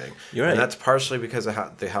actually getting. You're right. And that's partially because of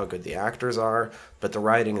how good the actors are, but the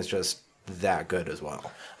writing is just that good as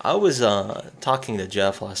well. I was talking to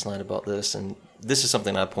Jeff last night about this, and this is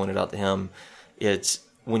something I pointed out to him. It's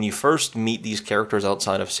when you first meet these characters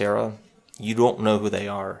outside of Sarah, you don't know who they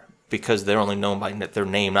are because they're only known by their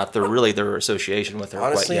name, not their association with her.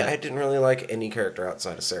 Honestly, I didn't really like any character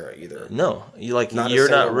outside of Sarah either. No, you're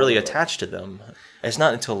not really attached to them. It's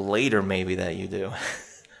not until later maybe that you do,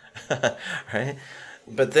 right?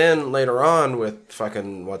 But then later on with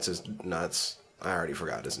fucking what's his nuts, I already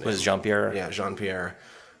forgot his name. Was it Jean-Pierre? Yeah, Jean-Pierre.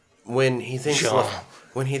 When he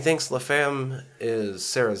thinks La Femme is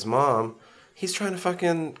Sarah's mom, he's trying to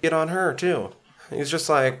fucking get on her too. He's just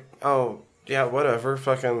like, oh yeah, whatever,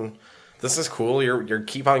 fucking. this is cool. You're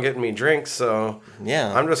keep on getting me drinks, so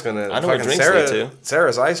Yeah. I'm just gonna. I know what fucking drinks lead to.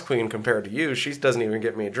 Sarah's ice queen compared to you. She doesn't even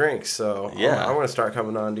get me drinks, so Yeah. I'm gonna start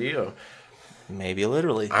coming on to you. Maybe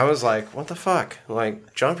literally. I was like, what the fuck?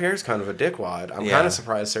 Like, Jean-Pierre's kind of a dickwad. I'm Yeah. kind of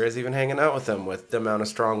surprised Sarah's even hanging out with him with the amount of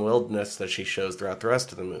strong-willedness that she shows throughout the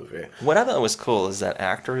rest of the movie. What I thought was cool is that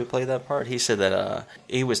actor who played that part. He said that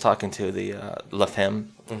he was talking to the La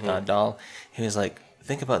Femme doll. He was like,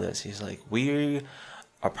 think about this. He's like, we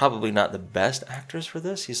are probably not the best actors for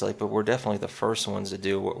this. He's like, but we're definitely the first ones to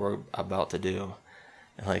do what we're about to do.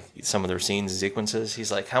 And like some of their scenes and sequences.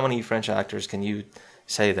 He's like, how many French actors can you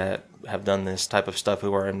say that have done this type of stuff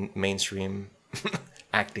who are in mainstream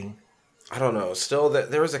acting? I don't know. Still,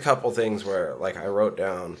 there was a couple things where, like, I wrote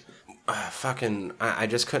down, I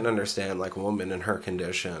just couldn't understand, like, a woman in her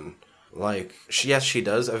condition. Like, she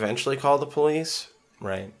does eventually call the police,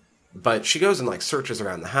 Right. but she goes and, like, searches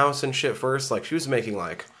around the house and shit first. Like, she was making,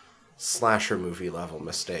 like, slasher movie level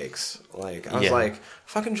mistakes. Like, I was Yeah. like,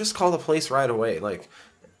 fucking just call the police right away. Like,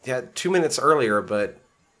 yeah, 2 minutes earlier, but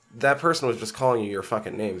that person was just calling you your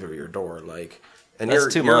fucking name through your door. Like, and That's you're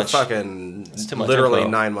too much. fucking too much literally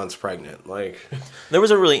info. 9 months pregnant. Like, There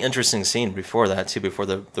was a really interesting scene before that, too, before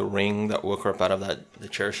the ring that woke her up out of the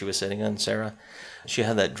chair she was sitting in, Sarah. She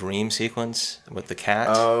had that dream sequence with the cat.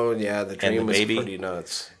 oh yeah, the dream the was baby. pretty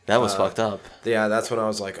nuts. That was fucked up. Yeah, that's when I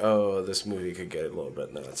was like, oh, this movie could get a little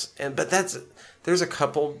bit nuts. But there's a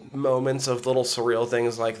couple moments of little surreal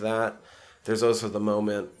things like that. There's also the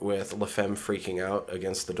moment with La Femme freaking out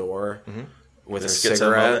against the door with The her schizo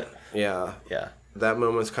cigarette. moment. Yeah. Yeah. That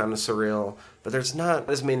moment's kind of surreal. But there's not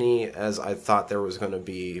as many as I thought there was going to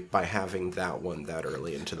be by having that one that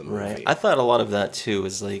early into the movie. Right. I thought a lot of that, too,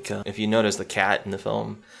 is like, if you notice the cat in the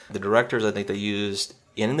film, the directors, I think they used,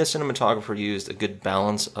 and the cinematographer used a good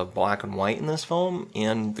balance of black and white in this film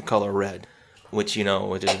and the color red, which,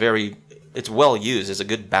 which is it's well used. It's a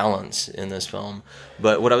good balance in this film.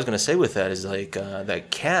 But what I was going to say with that is like that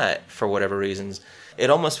cat, for whatever reasons, it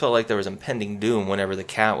almost felt like there was impending doom whenever the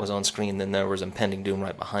cat was on screen. Then there was impending doom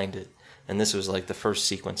right behind it, and this was like the first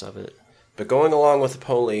sequence of it. But going along with the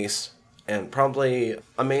police, and probably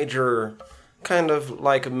a major kind of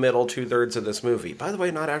like middle 2/3 of this movie. By the way,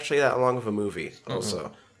 not actually that long of a movie.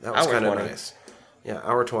 Also, that was Hour kind of 20. nice. Yeah,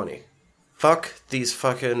 hour 20. Fuck these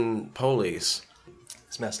fucking police.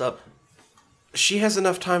 It's messed up. She has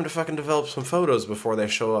enough time to fucking develop some photos before they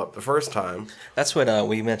show up the first time. That's what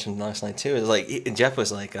we mentioned last night too. Is like Jeff was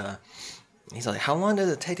like, he's like, how long does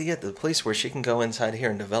it take to get to the place where she can go inside here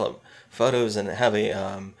and develop photos and have a,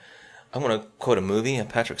 I'm going to quote a movie, a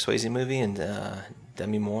Patrick Swayze movie, and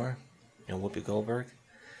Demi Moore, Whoopi Goldberg.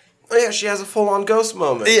 Oh yeah, she has a full-on ghost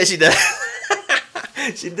moment. Yeah, she did.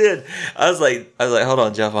 She did. I was like, hold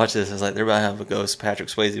on, Jeff, watch this. I was like, they're about to have a ghost Patrick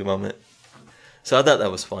Swayze moment. So I thought that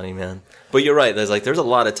was funny, man. But you're right. There's a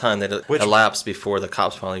lot of time that elapsed before the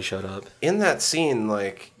cops finally showed up. In that scene,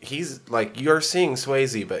 like, he's, like, you're seeing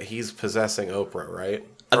Swayze, but he's possessing Oprah, right?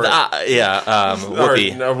 Or,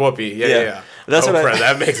 Whoopi. Or Whoopi, yeah. That's Oprah, what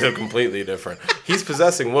that makes it completely different. He's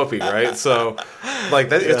possessing Whoopi, right? So,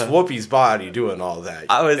 like, it's Whoopi's body doing all that.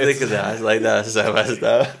 I was thinking that. I was like, that's so messed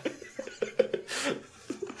up.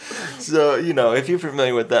 So, if you're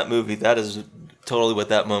familiar with that movie, that is totally what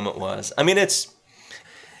that moment was. I mean, it's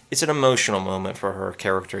an emotional moment for her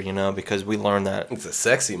character, because we learn that. It's a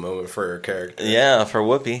sexy moment for her character. Yeah, for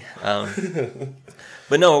Whoopi.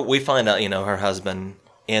 But no, we find out, her husband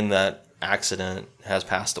in that accident has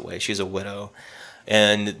passed away. She's a widow.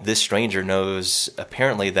 And this stranger knows,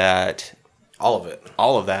 apparently, that All of it.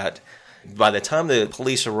 all of that. By the time the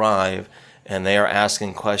police arrive and they are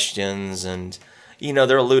asking questions and,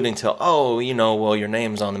 they're alluding to, well, your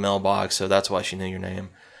name's on the mailbox, so that's why she knew your name.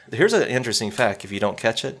 Here's an interesting fact, if you don't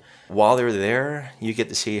catch it. While they're there, you get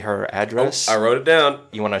to see her address. I wrote it down.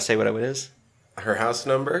 You want to say what it is? Her house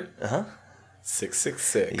number? Uh-huh.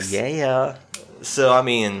 666. Yeah. So, I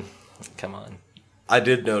mean, come on. I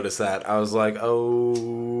did notice that. I was like,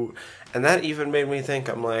 oh. And that even made me think,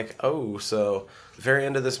 I'm like, oh, so very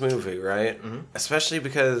end of this movie, right? Mm-hmm. Especially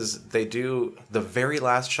because they do, the very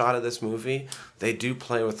last shot of this movie, they do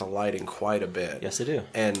play with the lighting quite a bit. Yes, they do.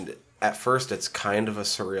 And at first, it's kind of a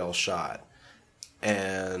surreal shot.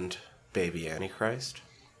 And baby Antichrist?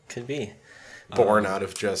 Could be. Born out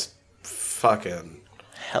of just fucking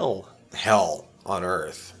Hell. on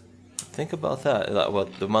earth. Think about that,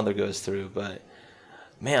 what the mother goes through. But,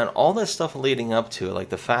 man, all this stuff leading up to it, like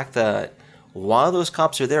the fact that while those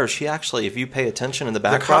cops are there, she actually, if you pay attention in the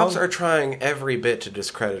background... The cops are trying every bit to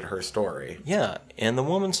discredit her story. Yeah, and the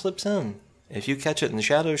woman slips in. If you catch it in the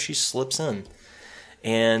shadows, she slips in.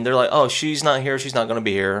 And they're like, oh, she's not here. She's not going to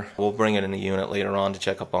be here. We'll bring it in the unit later on to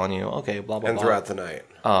check up on you. Okay, blah, blah, And blah. throughout the night.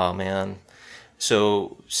 Oh, man.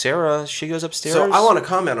 So Sarah, she goes upstairs. So I want to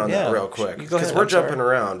comment on Yeah, that real quick. go Because ahead, we're I'm sorry. jumping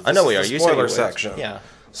around. I know This we are. is the You said you spoiler would. section. Yeah.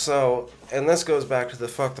 So, and this goes back to the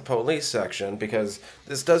fuck the police section, because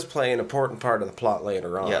this does play an important part of the plot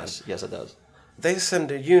later on. Yes, it does. They send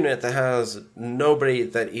a unit that has nobody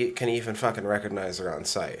that can even fucking recognize her on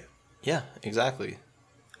site. Yeah, exactly.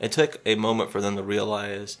 It took a moment for them to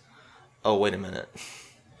realize, oh, wait a minute.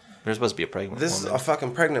 There's supposed to be a pregnant This woman. is a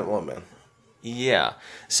fucking pregnant woman. Yeah.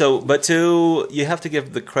 So, but you have to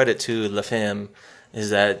give the credit to La Femme, is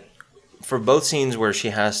that for both scenes where she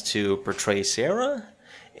has to portray Sarah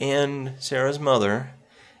and Sarah's mother,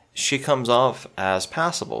 she comes off as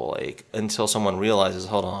passable, like, until someone realizes,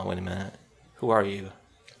 hold on, wait a minute, who are you?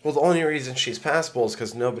 Well, the only reason she's passable is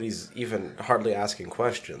because nobody's even hardly asking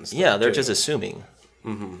questions. Yeah, they're just assuming.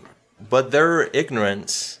 Mm-hmm. But their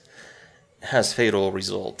ignorance has fatal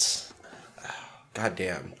results. God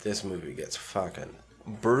damn, this movie gets fucking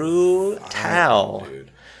Brutal.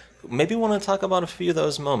 dude. Maybe want to talk about a few of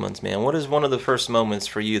those moments, man. What is one of the first moments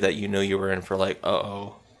for you that you know you were in for, like,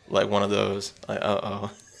 uh-oh? Like one of those, like,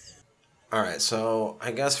 uh-oh. All right, so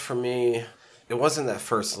I guess for me, it wasn't that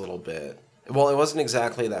first little bit. Well, it wasn't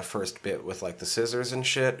exactly that first bit with, like, the scissors and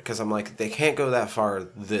shit, because I'm like, they can't go that far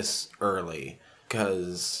this early,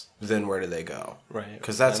 because then where do they go? Right.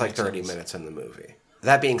 Because that's That like makes 30 sense. minutes in the movie.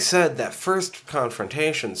 That being said, that first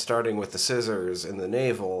confrontation, starting with the scissors and the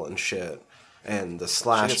navel and shit, and the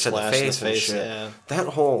slash gets to the slashed in the face and face, shit, yeah. that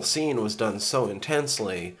whole scene was done so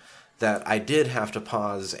intensely that I did have to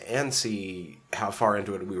pause and see how far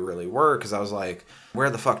into it we really were, because I was like, where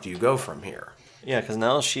the fuck do you go from here? Yeah, because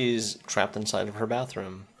now she's trapped inside of her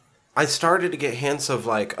bathroom. I started to get hints of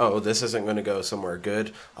like, oh, this isn't going to go somewhere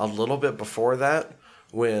good a little bit before that,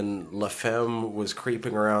 when La Femme was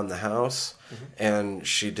creeping around the house and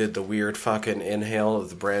she did the weird fucking inhale of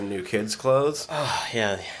the brand new kids' clothes. Oh,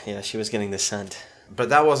 yeah, she was getting the scent. But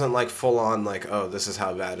that wasn't like full on like, oh, this is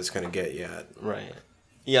how bad it's going to get yet. Right.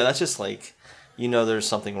 Yeah, that's just like, you know there's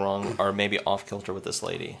something wrong or maybe off kilter with this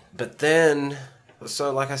lady. But then,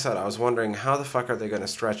 so like I said, I was wondering how the fuck are they going to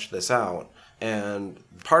stretch this out? And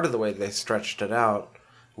part of the way they stretched it out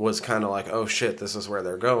was kind of like, oh shit, this is where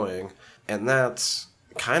they're going. And that's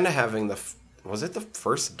kind of having was it the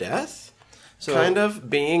first death? So, kind of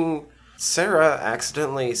being Sarah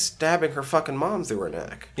accidentally stabbing her fucking mom through her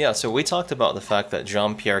neck. Yeah, so we talked about the fact that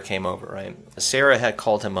Jean-Pierre came over, right? Sarah had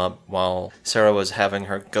called him up while Sarah was having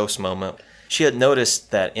her ghost moment. She had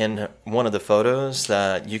noticed that in one of the photos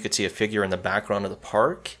that you could see a figure in the background of the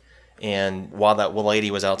park. And while that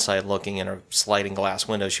lady was outside looking in her sliding glass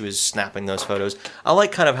window, she was snapping those photos. I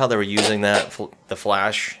like kind of how they were using that, the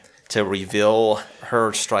flash, to reveal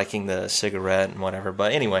her striking the cigarette and whatever.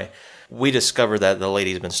 But anyway, we discovered that the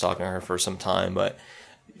lady's been stalking her for some time. But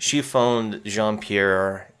she phoned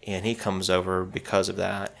Jean-Pierre, and he comes over because of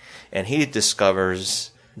that. And he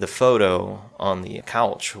discovers the photo on the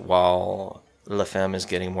couch while La Femme is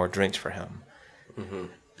getting more drinks for him. Mm-hmm.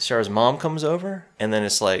 Sarah's mom comes over, and then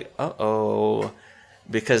it's like, uh-oh,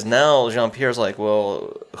 because now Jean-Pierre's like,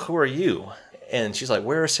 well, who are you? And she's like,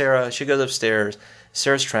 where is Sarah? She goes upstairs.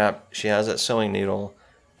 Sarah's trapped. She has that sewing needle,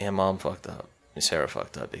 and mom fucked up. Sarah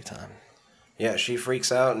fucked up big time. Yeah, she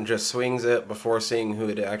freaks out and just swings it before seeing who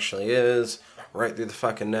it actually is, right through the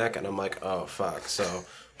fucking neck, and I'm like, oh, fuck. So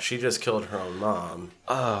she just killed her own mom.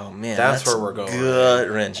 Oh, man. That's where we're going.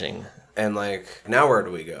 Gut-wrenching. And, like, now where do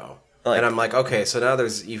we go? Like, and I'm like, okay, so now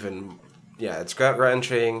there's even, it's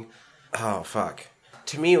gut-wrenching. Oh, fuck.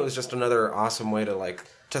 To me, it was just another awesome way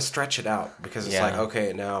to stretch it out. Because it's like,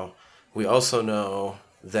 okay, now we also know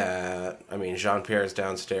that, Jean-Pierre's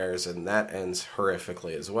downstairs, and that ends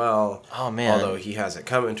horrifically as well. Oh, man. Although he has it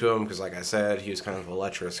coming to him, because like I said, he was kind of a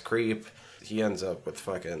lecherous creep. He ends up with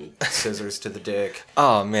fucking scissors to the dick.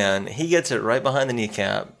 Oh, man. He gets it right behind the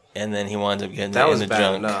kneecap. And then he winds up getting that in was the bad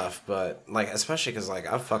junk. enough, but especially because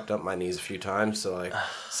I've fucked up my knees a few times, so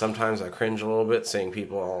sometimes I cringe a little bit seeing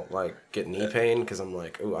people get knee pain because I'm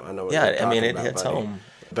like, ooh, I know what you're talking it about, hits buddy. home.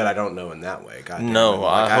 But I don't know in that way. God damn No, it.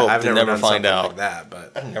 I hope I've to never never done find something out. like that,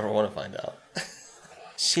 but I never want to find out.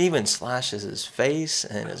 She even slashes his face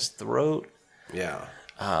and his throat. yeah.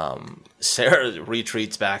 Sarah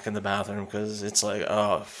retreats back in the bathroom because it's like,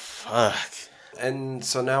 oh, fuck. And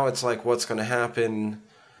so now it's like, what's going to happen?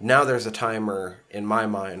 Now there's a timer in my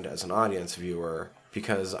mind as an audience viewer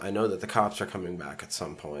because I know that the cops are coming back at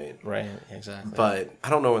some point. Right, exactly. But I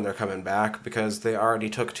don't know when they're coming back because they already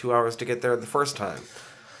took 2 hours to get there the first time.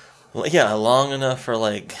 Well, yeah, long enough for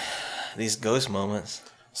these ghost moments.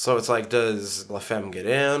 So it's like, does La Femme get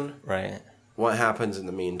in? Right. what happens in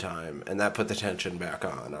the meantime, and that put the tension back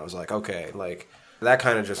on. I was like, okay, like that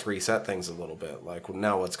kind of just reset things a little bit. Like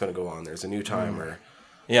now what's going to go on? There's a new timer.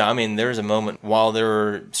 Yeah, I mean, there's a moment while they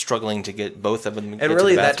were struggling to get both of them. And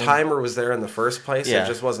really, that timer was there in the first place. Yeah. It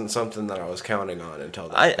just wasn't something that I was counting on until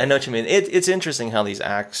that. I know what you mean. It's interesting how these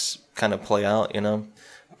acts kind of play out, you know.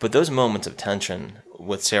 But those moments of tension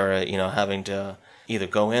with Sarah, you know, having to either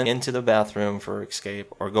go into the bathroom for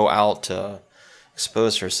escape or go out to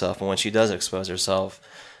expose herself. And when she does expose herself,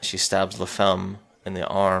 she stabs LaFemme in the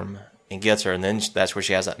arm and gets her. And then that's where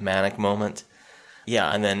she has that manic moment.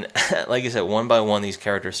 Yeah, and then, like I said, one by one, these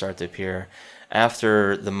characters start to appear.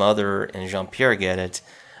 After the mother and Jean-Pierre get it,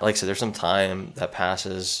 like I said, there's some time that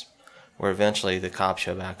passes where eventually the cops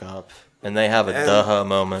show back up. And they have a duh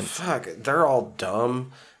moment. Fuck, they're all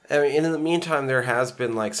dumb. I mean, and in the meantime, there has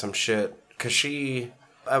been, like, some shit. Because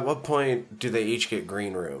at what point do they each get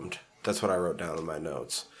green roomed? That's what I wrote down in my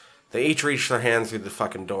notes. They each reach their hand through the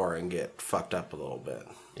fucking door and get fucked up a little bit.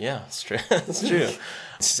 Yeah, it's true. It's true.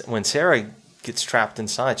 When Sarah gets trapped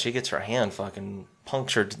inside, she gets her hand fucking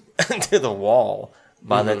punctured into the wall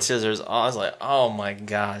by that scissors. I was like, oh my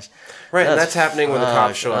gosh. Right, and that's happening when the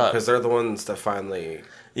cops show up, because they're the ones that finally...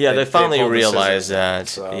 Yeah, they finally realize that,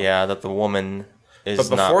 that the woman is not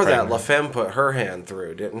But before that, pregnant. LaFemme put her hand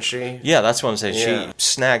through, didn't she? Yeah, that's what I'm saying. Yeah. She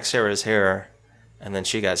snagged Sarah's hair, and then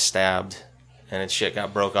she got stabbed, and shit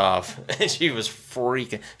got broke off. And she was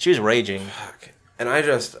freaking... She was raging. Fuck. And I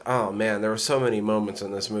just... Oh, man, there were so many moments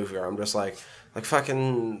in this movie where I'm just like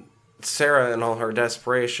fucking... Sarah and all her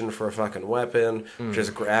desperation for a fucking weapon,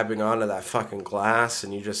 just grabbing onto that fucking glass,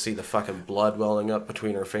 and you just see the fucking blood welling up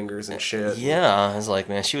between her fingers and shit. Yeah, I was like,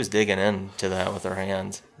 man, she was digging into that with her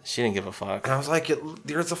hands. She didn't give a fuck. And I was like,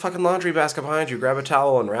 there's a fucking laundry basket behind you. Grab a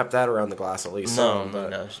towel and wrap that around the glass at least.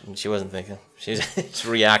 No, she wasn't thinking. She's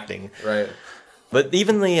reacting. Right. But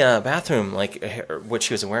even the bathroom, like what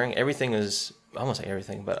she was wearing, everything is, I won't say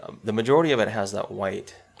everything, but the majority of it has that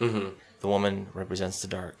white. Mm-hmm. The woman represents the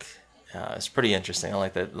dark. It's pretty interesting. I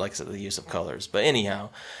like that, like I said, the use of colors. But anyhow,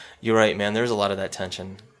 you're right, man. There's a lot of that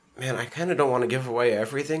tension. Man, I kind of don't want to give away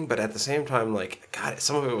everything, but at the same time, like, God,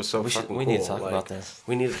 some of it was so fucking cool. We need to talk about this.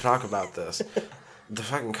 We need to talk about this. The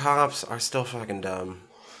fucking cops are still fucking dumb.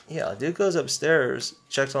 Yeah, dude goes upstairs,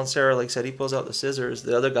 checks on Sarah, like I said, he pulls out the scissors.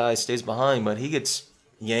 The other guy stays behind, but he gets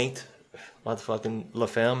yanked by the fucking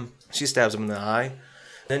LaFemme. She stabs him in the eye.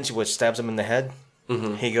 Then she stabs him in the head.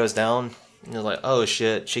 Mm-hmm. He goes down. And you're like, oh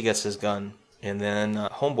shit, she gets his gun. And then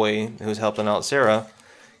homeboy, who's helping out Sarah,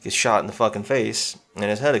 gets shot in the fucking face, and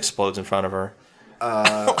his head explodes in front of her.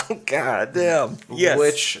 God damn. Yes.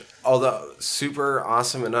 Which, although super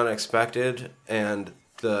awesome and unexpected, and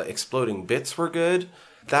the exploding bits were good,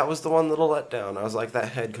 that was the one little letdown. I was like, that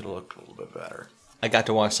head could have looked a little bit better. I got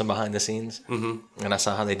to watch some behind the scenes, and I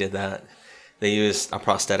saw how they did that. They used a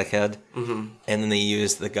prosthetic head, and then they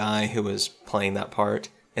used the guy who was playing that part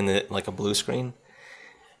in like a blue screen.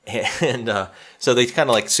 And so they kind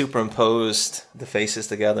of like superimposed the faces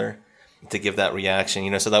together to give that reaction,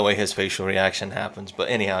 you know, so that way his facial reaction happens. But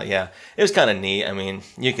anyhow, yeah, it was kind of neat. I mean,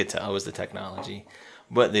 you could tell it was the technology.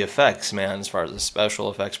 But the effects, man, as far as the special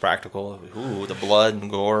effects, practical, the blood and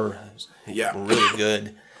gore, yeah, really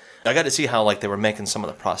good. I got to see how like they were making some of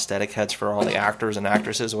the prosthetic heads for all the actors and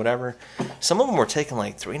actresses or whatever. Some of them were taking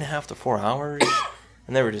like 3.5 to 4 hours,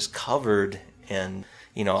 and they were just covered in,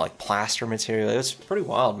 you know, like plaster material. It was pretty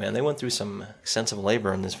wild, man. They went through some extensive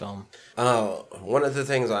labor in this film. One of the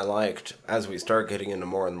things I liked as we start getting into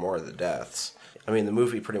more and more of the deaths, I mean, the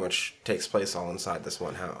movie pretty much takes place all inside this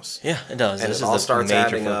one house. Yeah, it does. And it all starts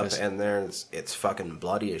adding up, and it's fucking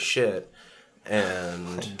bloody as shit.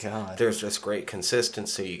 And there's just great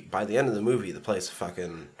consistency. By the end of the movie, the place is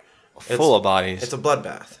fucking... full of bodies. It's a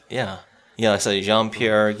bloodbath. Yeah. Yeah, so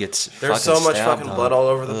Jean-Pierre gets There's so much fucking blood all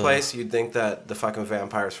over the place, you'd think that the fucking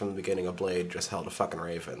vampires from the beginning of Blade just held a fucking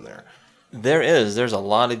rave in there. There's a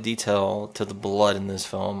lot of detail to the blood in this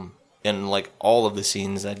film, and like all of the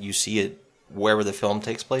scenes that you see it wherever the film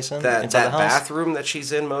takes place in. That the house. bathroom that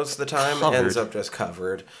she's in most of the time ends up just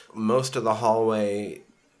covered. Most of the hallway...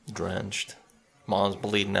 drenched. Mom's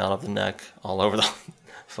bleeding out of the neck all over the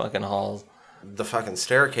fucking halls. The fucking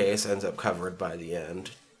staircase ends up covered by the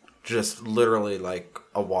end. Just literally like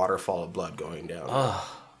a waterfall of blood going down.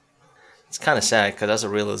 Oh. It's kind of sad because that's a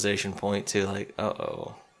realization point too. Like,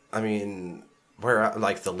 uh-oh. I mean, where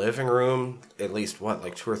like the living room, at least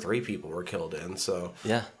like 2 or 3 people were killed in. So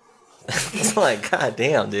yeah, it's like, god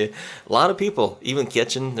damn, dude. A lot of people, even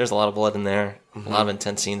kitchen. There's a lot of blood in there. Mm-hmm. A lot of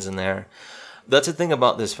intense scenes in there. That's the thing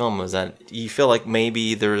about this film is that you feel like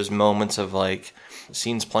maybe there's moments of like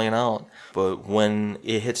scene's playing out. But when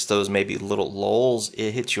it hits those maybe little lulls,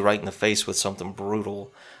 it hits you right in the face with something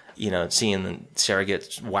brutal. Seeing Sarah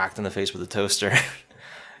get whacked in the face with a toaster,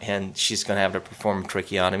 and she's going to have to perform a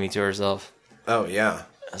tracheotomy to herself. Oh, yeah.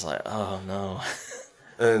 I was like, oh, no.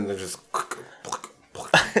 And they're just...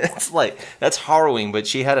 It's like, that's harrowing, but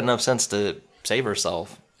she had enough sense to save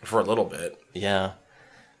herself. For a little bit. Yeah.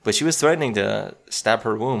 But she was threatening to stab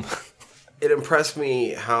her womb. It impressed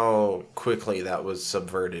me how quickly that was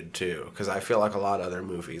subverted, too. Because I feel like a lot of other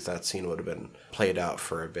movies, that scene would have been played out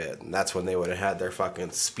for a bit. And that's when they would have had their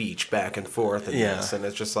fucking speech back and forth and this. And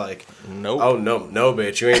it's just like, nope. Oh, no,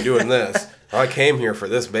 bitch, you ain't doing this. I came here for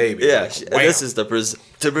this baby. Yeah, like, this is to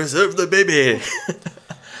preserve the baby.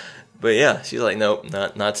 But yeah, she's like, nope,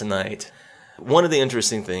 not tonight. One of the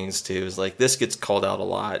interesting things, too, is like this gets called out a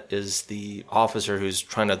lot, is the officer who's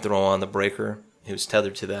trying to throw on the breaker, who's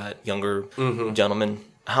tethered to that younger gentleman,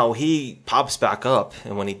 how he pops back up,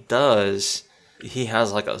 and when he does, he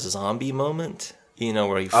has like a zombie moment,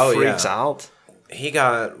 where he freaks out. He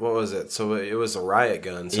got, what was it? So it was a riot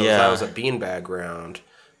gun, so that was a beanbag round,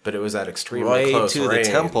 but it was at extremely close range. Right to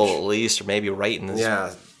the temple, at least, or maybe right in his...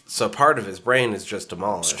 Yeah, so part of his brain is just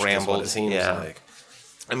demolished. Scrambled, what it seems like.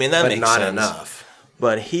 I mean, that makes sense. But not sense. enough.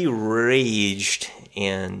 But he raged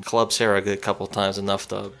and clubbed Sarah a good couple of times, enough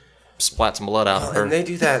to splat some blood out of her. And they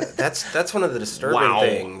do that. That's one of the disturbing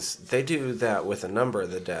things. They do that with a number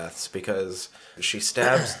of the deaths because she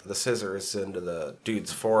stabs the scissors into the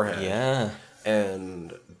dude's forehead. Yeah.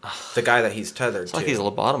 And the guy that he's tethered it's like to. He's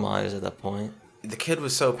lobotomized at that point. The kid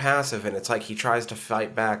was so passive, and it's like he tries to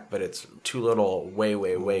fight back, but it's too little, way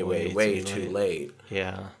too late.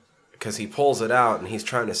 Yeah. Because he pulls it out, and he's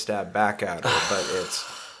trying to stab back at her, but it's,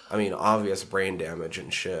 obvious brain damage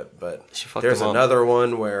and shit. But there's another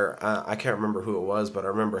one where, I can't remember who it was, but I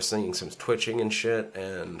remember seeing some twitching and shit,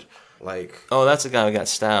 and, like... Oh, that's the guy who got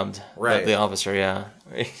stabbed. Right. The officer, yeah.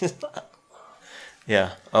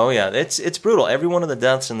 Yeah. Oh, yeah. It's brutal. Every one of the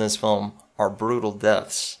deaths in this film are brutal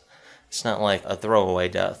deaths. It's not like a throwaway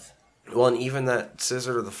death. Well, and even that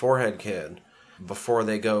scissor to the forehead kid, before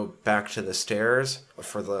they go back to the stairs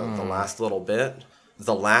for the last little bit,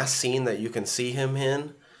 the last scene that you can see him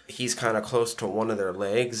in, he's kind of close to one of their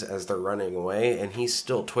legs as they're running away, and he's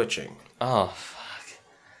still twitching. Oh, fuck.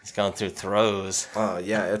 He's going through throes. Oh,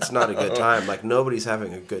 yeah, it's not a good time. Like, nobody's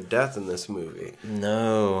having a good death in this movie.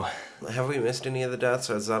 No. Have we missed any of the deaths,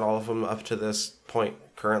 or is that all of them up to this point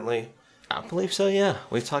currently? I believe so, yeah.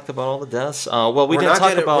 We've talked about all the deaths. We didn't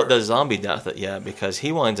talk about the zombie death yet, because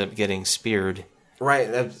he winds up getting speared.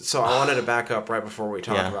 Right, so I wanted to back up right before we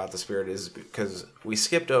talk about the spirit, is because we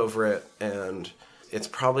skipped over it, and it's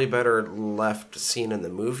probably better left seen in the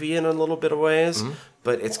movie in a little bit of ways,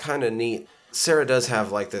 but it's kind of neat. Sarah does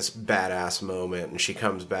have like this badass moment, and she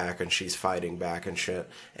comes back and she's fighting back and shit,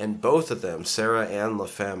 and both of them, Sarah and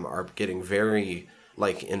LaFemme, are getting very...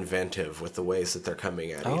 like inventive with the ways that they're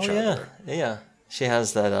coming at each other. Yeah. She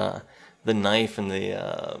has that the knife and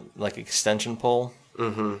the like extension pole.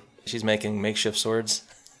 Mm-hmm. She's making makeshift swords.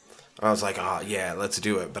 I was like, oh yeah, let's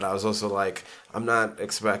do it. But I was also like, I'm not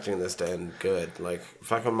expecting this to end good. Like,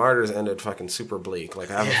 fucking Martyrs ended fucking super bleak. Like,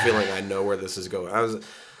 I have a feeling I know where this is going.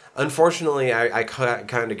 Unfortunately, I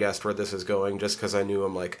kind of guessed where this is going just because I knew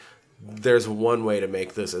there's one way to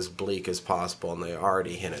make this as bleak as possible, and they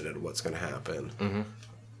already hinted at what's going to happen. Mm-hmm.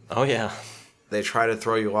 Oh, yeah. They try to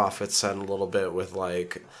throw you off its scent a little bit with,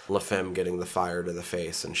 like, LaFemme getting the fire to the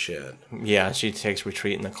face and shit. Yeah, she takes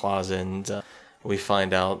retreat in the closet, and we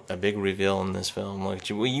find out a big reveal in this film. Like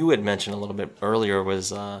you had mentioned a little bit earlier was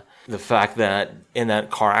the fact that in that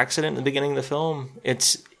car accident in the beginning of the film,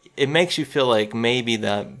 it makes you feel like maybe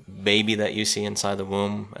that baby that you see inside the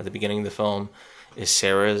womb at the beginning of the film is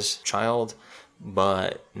Sarah's child,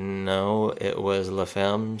 but no, it was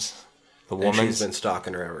LaFemme's, the woman's. And she's been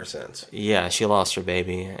stalking her ever since. Yeah, she lost her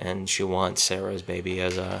baby, and she wants Sarah's baby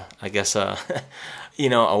as a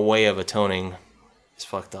way of atoning. It's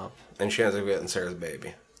fucked up. And she ends up getting Sarah's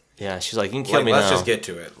baby. Yeah, she's like, you can kill me let's now. just get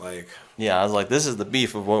to it. Yeah, I was like, this is the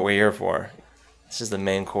beef of what we're here for. This is the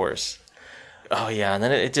main course. Oh, yeah, and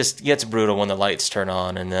then it just gets brutal when the lights turn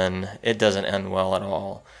on, and then it doesn't end well at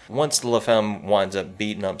all. Once LaFemme winds up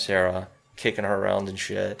beating up Sarah, kicking her around and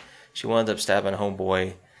shit, she winds up stabbing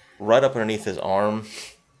homeboy right up underneath his arm.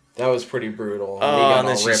 That was pretty brutal. Oh, he got and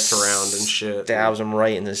then all ripped around and shit. Stabs him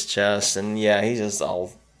right in his chest, and yeah, he's just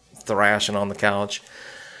all thrashing on the couch.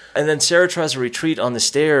 And then Sarah tries to retreat on the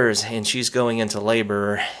stairs, and she's going into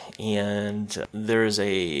labor, and there's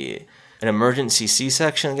an emergency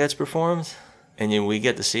C-section that gets performed. And we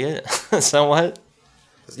get to see it somewhat.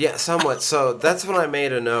 Yeah, somewhat. So that's when I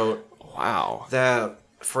made a note. Wow. That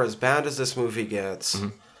for as bad as this movie gets,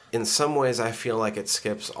 in some ways I feel like it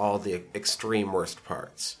skips all the extreme worst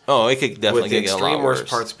parts. Oh, it could definitely With the get a lot extreme worst worse.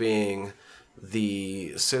 parts being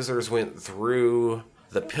the scissors went through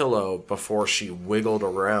the pillow before she wiggled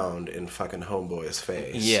around in fucking Homeboy's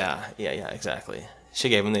face. Yeah, exactly. She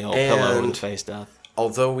gave him the old pillow and face death.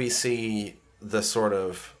 Although we see the sort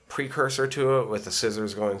of precursor to it with the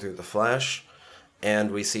scissors going through the flesh,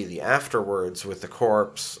 and we see the afterwards with the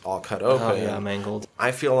corpse all cut open. Oh, yeah, mangled.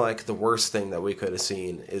 I feel like the worst thing that we could have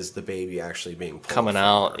seen is the baby actually being pulled Coming from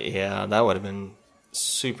out, her. yeah, that would have been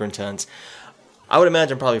super intense. I would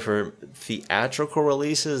imagine probably for theatrical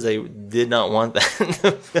releases, they did not want that in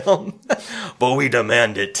the film, but we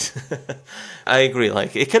demand it. I agree.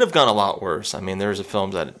 Like, it could have gone a lot worse. I mean, there's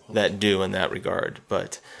films that do in that regard,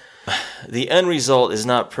 but the end result is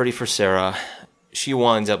not pretty for Sarah. She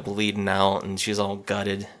winds up bleeding out, and she's all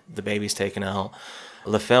gutted. The baby's taken out.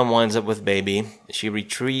 La Femme winds up with baby. She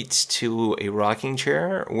retreats to a rocking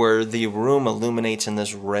chair where the room illuminates in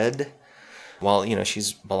this red, while,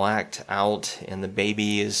 she's blacked out and the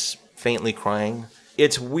baby is faintly crying.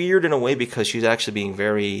 It's weird in a way because she's actually being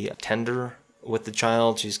very tender with the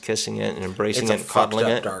child. She's kissing it and embracing it and cuddling it.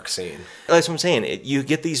 It's a fucked up dark scene. That's what I'm saying. You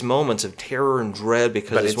get these moments of terror and dread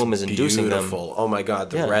because this woman is inducing them. Beautiful. Oh my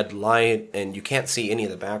god, the red light, and you can't see any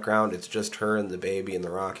of the background. It's just her and the baby in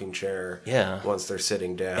the rocking chair. Yeah. Once they're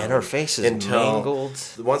sitting down, And her face is mangled.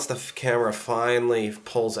 Once the camera finally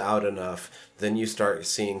pulls out enough, then you start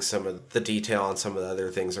seeing some of the detail on some of the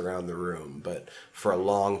other things around the room. But for a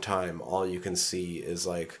long time, all you can see is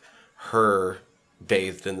like her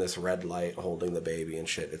bathed in this red light, holding the baby and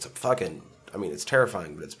shit. It's it's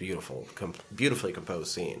terrifying, but it's beautiful, beautifully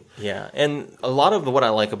composed scene. Yeah, and a lot of what I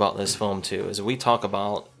like about this film too is we talk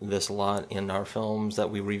about this a lot in our films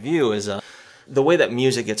that we review is the way that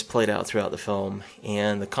music gets played out throughout the film,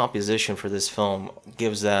 and the composition for this film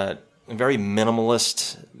gives that very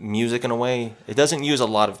minimalist music in a way. It doesn't use a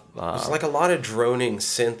lot of... It's like a lot of droning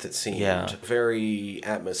synth, it seemed. Yeah. Very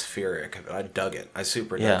atmospheric. I dug it. I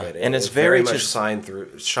super dug it. And it's very very much shine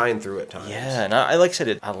through at times. Yeah, and I like I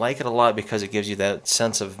said, I like it a lot because it gives you that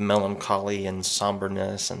sense of melancholy and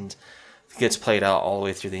somberness, and it gets played out all the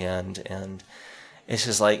way through the end. And it's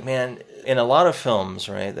just like, man, in a lot of films,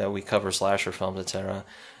 right, that we cover, slasher films, etc.,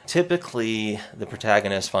 typically the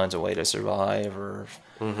protagonist finds a way to survive, or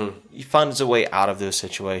he finds a way out of those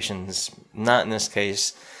situations. Not in this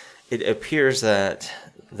case. It appears that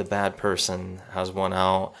the bad person has won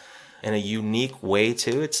out in a unique way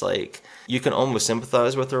too. It's like you can almost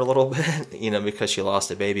sympathize with her a little bit, because she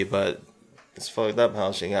lost a baby, but it's fucked up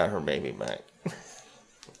how she got her baby back.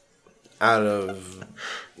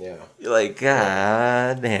 Yeah. You're like,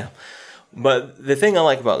 God damn. But the thing I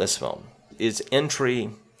like about this film is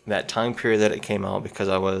entry, that time period that it came out, because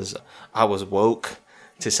I was woke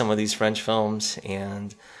to some of these French films,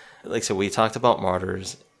 and like I said, we talked about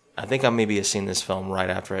Martyrs. I think I maybe had seen this film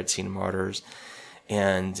right after I'd seen Martyrs,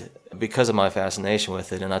 and because of my fascination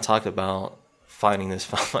with it, and I talked about finding this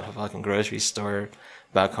film at a fucking grocery store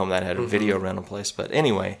back home that had a video rental place. But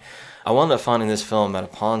anyway, I wound up finding this film at a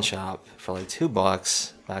pawn shop for like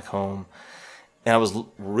 $2 back home, and I was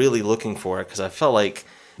really looking for it because I felt like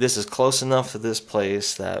this is close enough to this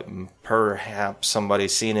place that perhaps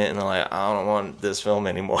somebody's seen it and they're like, I don't want this film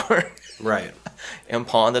anymore. Right. And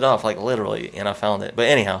pawned it off, like literally, and I found it. But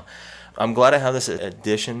anyhow, I'm glad I have this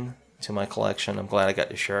addition to my collection. I'm glad I got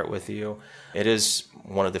to share it with you. It is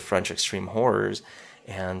one of the French extreme horrors,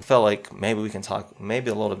 and felt like maybe we can talk maybe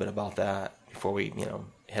a little bit about that before we,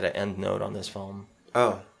 hit an end note on this film.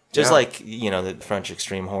 Oh. Just yeah. like, the French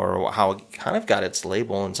extreme horror, how it kind of got its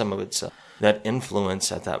label and some of its that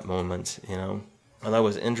influence at that moment, And that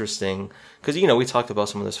was interesting because, we talked about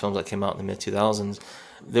some of those films that came out in the mid-2000s.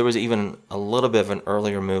 There was even a little bit of an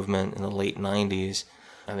earlier movement in the late 90s.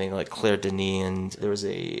 I think like Claire Denis, and there was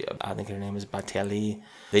I think her name is Batelli.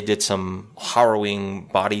 They did some harrowing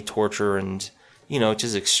body torture and,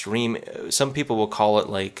 just extreme. Some people will call it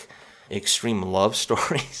like extreme love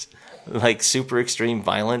stories, like super extreme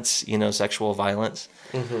violence, sexual violence.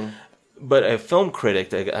 Mm-hmm. But a film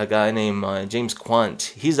critic, a guy named James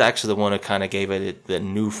Quant, he's actually the one who kind of gave it the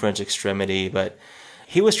new French extremity, but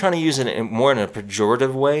he was trying to use it more in a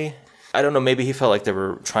pejorative way. I don't know, maybe he felt like they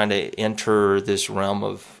were trying to enter this realm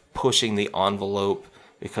of pushing the envelope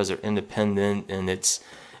because they're independent, and it's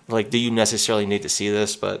like, do you necessarily need to see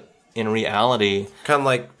this? But in reality... Kind of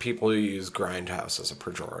like people who use Grindhouse as a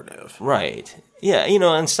pejorative. Right. Yeah,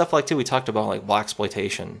 and stuff like, too, we talked about, like,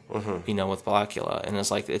 blaxploitation, with Blackula, and it's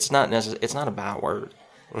like, it's not a bad word.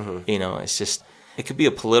 It's just, it could be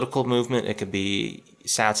a political movement, it could be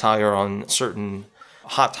satire on certain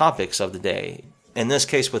hot topics of the day. In this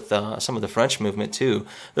case, with some of the French movement too,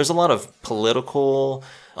 there's a lot of political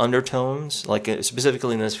undertones, like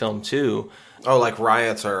specifically in this film too. Oh, like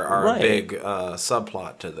riots are Right. a big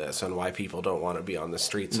subplot to this, and why people don't want to be on the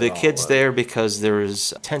streets. The at all. kids there because there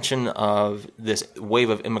is tension of this wave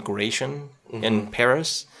of immigration in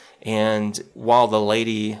Paris. And while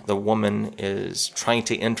the woman is trying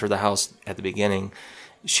to enter the house at the beginning,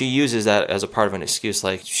 she uses that as a part of an excuse,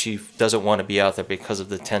 like she doesn't want to be out there because of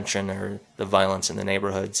the tension or the violence in the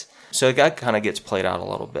neighborhoods. So that kind of gets played out a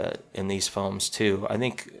little bit in these films too. I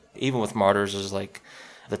think even with Martyrs, there's like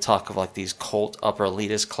the talk of like these cult upper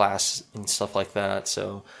elitist class and stuff like that.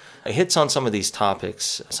 So it hits on some of these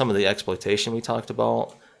topics, some of the exploitation we talked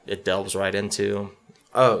about. It delves right into.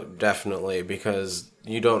 Oh, definitely, because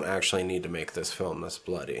you don't actually need to make this film this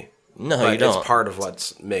bloody. No, But you don't. It's part of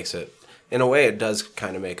what makes it. In a way, it does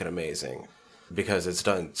kind of make it amazing, because it's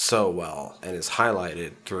done so well and is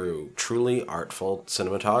highlighted through truly artful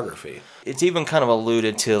cinematography. It's even kind of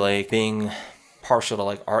alluded to like being partial to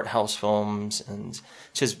like art house films and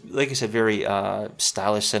just, like you said, very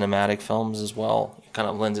stylish cinematic films as well. It kind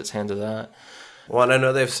of lends its hand to that. Well, and I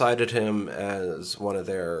know they've cited him as one of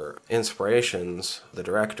their inspirations, the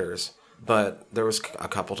directors, but there was a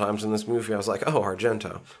couple times in this movie I was like, oh,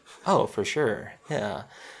 Argento. Oh, for sure. Yeah.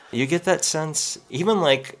 You get that sense, even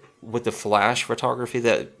like with the flash photography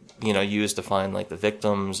that, used to find like the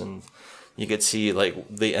victims, and you could see like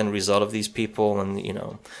the end result of these people,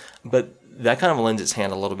 and, but that kind of lends its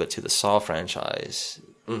hand a little bit to the Saw franchise,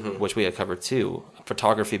 which we had covered too.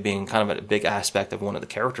 Photography being kind of a big aspect of one of the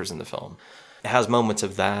characters in the film. It has moments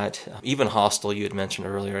of that. Even Hostel, you had mentioned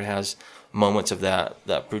earlier, it has moments of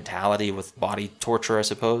that brutality with body torture, I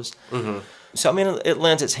suppose. Mm-hmm. So, I mean, it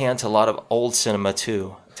lends its hand to a lot of old cinema,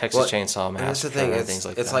 too. Texas Chainsaw Massacre, that's the thing. things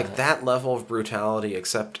like it's that. like that level of brutality,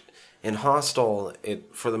 except in Hostel,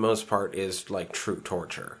 it, for the most part, is like true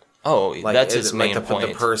torture. Oh, Like, that's its main the point.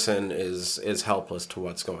 The person is helpless to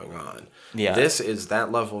what's going on. Yeah. This is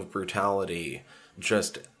that level of brutality,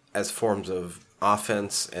 just as forms of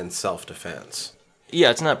offense and self-defense. Yeah,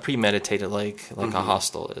 it's not premeditated like a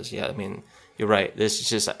Hostel is. Yeah, I mean, you're right. This is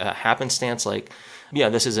just a happenstance. Like, yeah,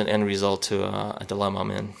 this is an end result to a dilemma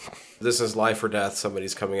I'm in. This is life or death.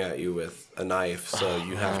 Somebody's coming at you with a knife, so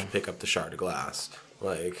you have to pick up the shard of glass.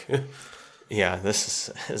 Like, Yeah, this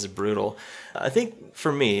is brutal. I think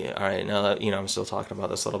for me, all right, now that, I'm still talking about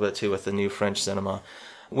this a little bit too with the new French cinema.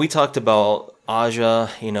 We talked about Aja,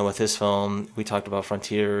 with his film. We talked about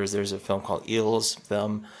Frontiers. There's a film called Eels,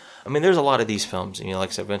 Them. I mean, there's a lot of these films, like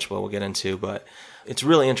I said, eventually we'll get into, but it's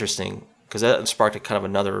really interesting because that sparked a kind of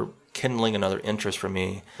another interest for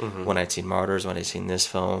me when I'd seen Martyrs, when I'd seen this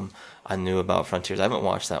film. I knew about Frontiers. I haven't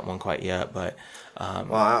watched that one quite yet, but...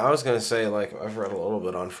 well, I was going to say, like, I've read a little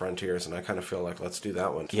bit on Frontiers, and I kind of feel like let's do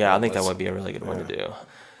that one. Yeah, I think that would be a really good one to do.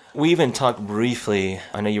 We even talked briefly,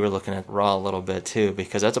 I know you were looking at Raw a little bit too,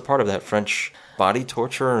 because that's a part of that French body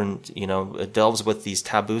torture, and, it delves with these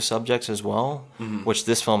taboo subjects as well, which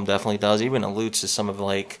this film definitely does. Even alludes to some of,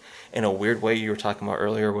 like, in a weird way you were talking about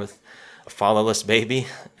earlier with a fatherless baby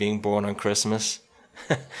being born on Christmas.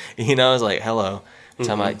 It's like, hello.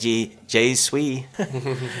 Talking about Jay Sweet.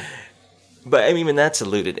 But I mean, even that's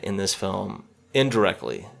alluded in this film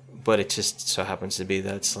indirectly, but it just so happens to be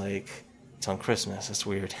that's like it's on Christmas. That's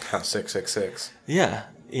weird. 666. Yeah,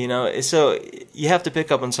 so you have to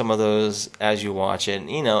pick up on some of those as you watch it,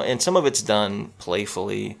 and some of it's done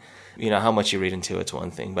playfully. How much you read into it's one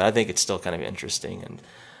thing, but I think it's still kind of interesting, and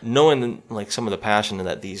knowing like some of the passion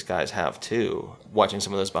that these guys have too, watching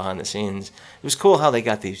some of those behind the scenes, it was cool how they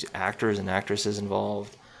got these actors and actresses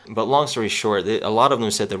involved. But long story short, a lot of them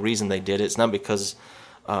said the reason they did it's not because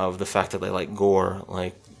of the fact that they like gore.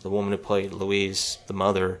 Like the woman who played Louise, the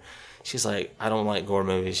mother, she's like, I don't like gore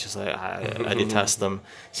movies. She's like, I detest them.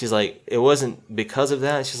 She's like, it wasn't because of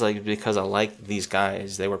that. She's like, because I like these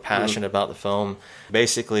guys. They were passionate about the film.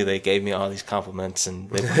 Basically, they gave me all these compliments and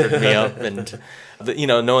they put me up. And,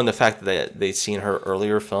 knowing the fact that they'd seen her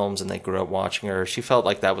earlier films and they grew up watching her, she felt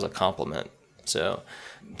like that was a compliment. So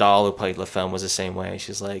Dahl, who played La Femme, was the same way.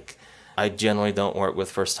 She's like, I generally don't work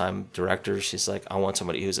with first-time directors. She's like, I want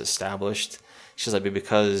somebody who's established. She's like, but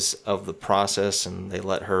because of the process and they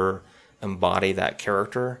let her embody that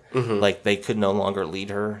character, like they could no longer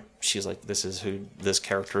lead her. She's like, this is who this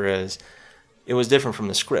character is. It was different from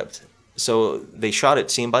the script. So they shot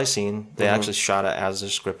it scene by scene. They actually shot it as the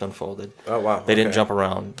script unfolded. Oh, wow. They didn't jump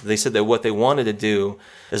around. They said that what they wanted to do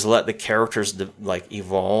is let the characters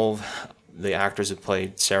evolve. The actors who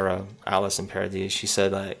played Sarah, Alice in Paradise, she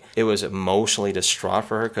said it was emotionally distraught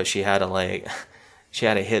for her because she had to she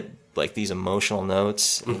had to hit like these emotional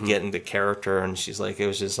notes and get into character, and she's like, it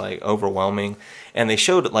was just like overwhelming. And they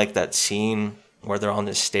showed like that scene where they're on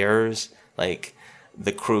the stairs, like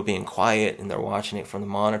the crew being quiet and they're watching it from the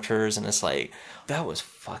monitors, and it's like, that was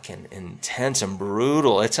fucking intense and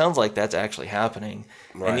brutal. It sounds like that's actually happening.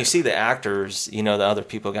 Right. And you see the actors, the other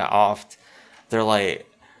people got offed,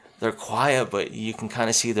 they're quiet, but you can kind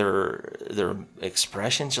of see their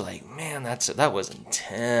expressions. You're like, man, that was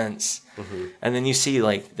intense. And then you see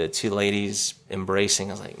like the two ladies embracing.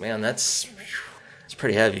 I was like, man, it's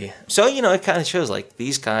pretty heavy. So it kind of shows like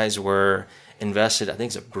these guys were invested. I think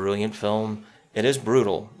it's a brilliant film. It is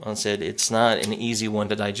brutal. I said it's not an easy one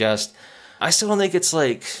to digest. I still don't think it's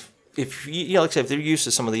like, if like I said, if they're used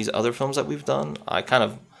to some of these other films that we've done, I kind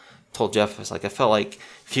of told Jeff, I felt like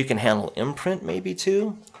if you can handle Imprint maybe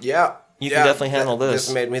too, you can definitely handle this.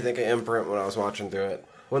 This made me think of Imprint when I was watching through it.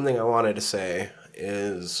 One thing I wanted to say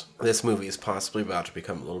is this movie is possibly about to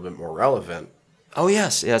become a little bit more relevant. Oh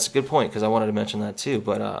yes, yeah, it's a good point, because I wanted to mention that too.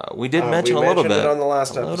 But we did mention a little bit. We mentioned it on the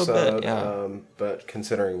last episode, yeah. But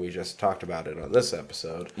considering we just talked about it on this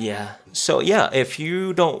episode. Yeah. So yeah, if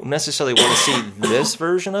you don't necessarily want to see this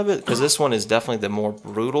version of it, because this one is definitely the more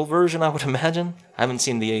brutal version, I would imagine. I haven't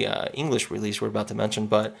seen the English release we're about to mention,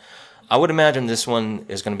 but I would imagine this one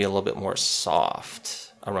is going to be a little bit more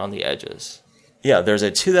soft around the edges. Yeah, there's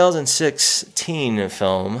a 2016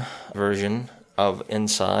 film version of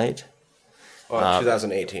Inside.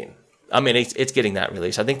 2018. I mean, it's getting that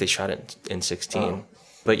release. I think they shot it in 16. Oh.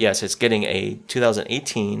 But yes, it's getting a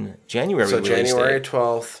 2018 January release. So January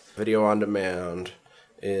 12th, video on demand,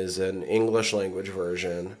 is an English language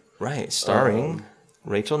version. Right, starring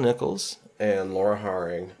Rachel Nichols. And Laura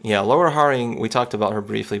Harring. Yeah, Laura Harring, we talked about her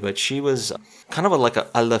briefly, but she was kind of like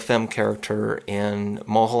a La Femme character in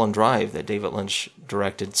Mulholland Drive that David Lynch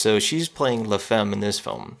directed. So she's playing La Femme in this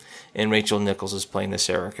film, and Rachel Nichols is playing the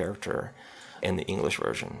Sarah character in the English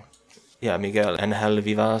version. Yeah, Miguel Ángel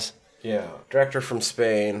Vivas. Yeah, director from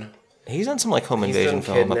Spain. He's done some like home invasion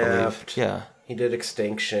film, Kidnapped. I believe. Yeah. He did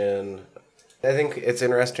Extinction. I think it's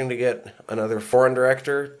interesting to get another foreign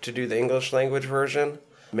director to do the English language version.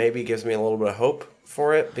 Maybe gives me a little bit of hope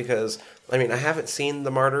for it, because, I mean, I haven't seen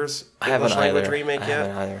The Martyrs English language remake yet. I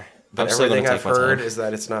haven't either. But everything I've heard is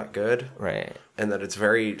that it's not good. Right. And that it's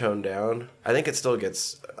very toned down. I think it still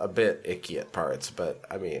gets a bit icky at parts, but,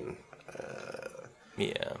 I mean...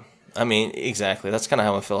 Yeah. I mean, exactly. That's kind of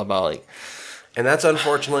how I feel about, like... And that's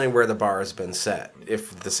unfortunately where the bar has been set.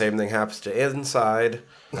 If the same thing happens to Inside,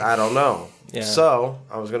 I don't know. Yeah. So,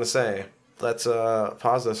 I was going to say, let's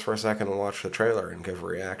pause this for a second and watch the trailer and give a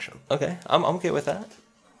reaction. Okay. I'm okay with that.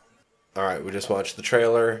 All right, we just watched the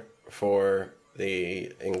trailer for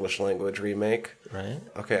the English language remake. Right.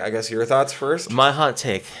 Okay, I guess your thoughts first? My hot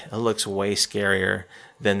take, it looks way scarier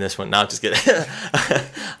than this one. No, just kidding.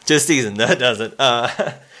 Just teasing. No, it doesn't.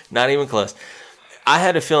 Not even close. I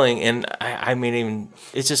had a feeling, and I mean, even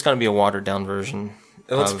it's just going to be a watered down version.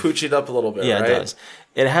 It looks poochied up a little bit, right? Yeah, it does.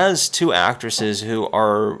 It has two actresses who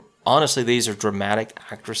are, honestly, these are dramatic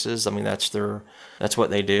actresses. I mean, that's what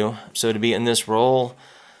they do. So to be in this role,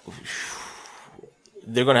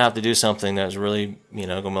 they're going to have to do something that's really, going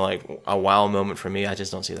to be like a wow moment for me. I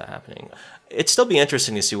just don't see that happening. It'd still be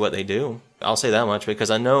interesting to see what they do. I'll say that much,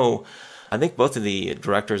 because I think both of the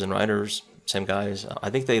directors and writers, same guys, I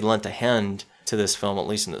think they lent a hand to this film, at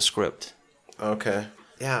least in the script. Okay.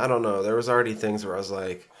 Yeah, I don't know. There was already things where I was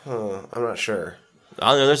like, I'm not sure.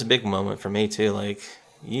 I know there's a big moment for me too. Like,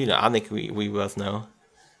 I think we both know.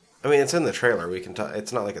 I mean, it's in the trailer. We can talk.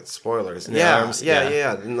 It's not like it's spoilers. In the arms?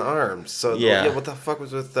 Yeah, in the arms. So yeah. What the fuck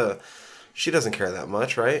was with the? She doesn't care that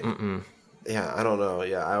much, right? Mm-mm. Yeah, I don't know.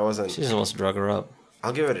 Yeah, I wasn't. She just wants to drug her up.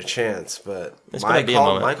 I'll give it a chance, but It's my be a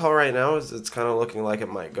moment. my call right now is it's kind of looking like it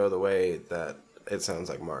might go the way that it sounds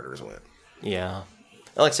like Martyrs went. Yeah,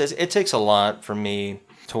 like I said, it takes a lot for me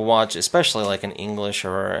to watch, especially like an English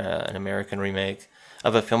or an American remake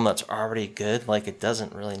of a film that's already good. Like, it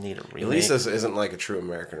doesn't really need a remake. At least this isn't like a true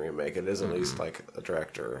American remake. It is at least like a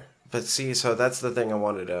director. But see, so that's the thing I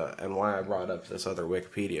wanted to, and why I brought up this other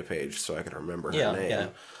Wikipedia page so I could remember her name. Yeah.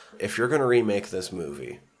 If you're going to remake this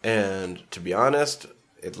movie, and to be honest,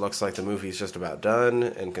 it looks like the movie's just about done,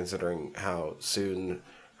 and considering how soon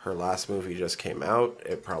her last movie just came out,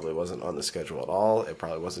 it probably wasn't on the schedule at all. It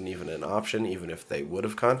probably wasn't even an option, even if they would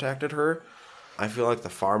have contacted her. I feel like the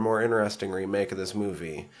far more interesting remake of this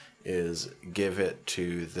movie is give it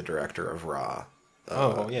to the director of Raw.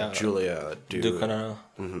 Julia Ducournau.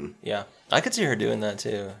 Mm-hmm. Yeah, I could see her doing that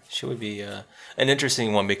too. She would be an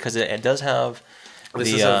interesting one, because it does have.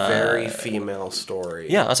 This is a very female story.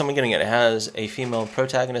 Yeah, that's what I'm getting at. It has a female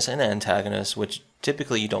protagonist and antagonist, which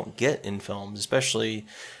typically you don't get in films, especially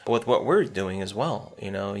with what we're doing as well.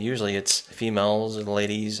 Usually it's females and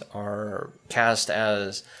ladies are cast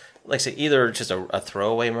as, like, say, either just a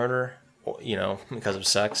throwaway murder, because of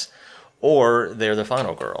sex, or they're the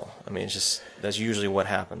final girl. I mean, that's usually what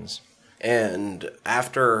happens. And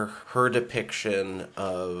after her depiction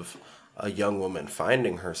of a young woman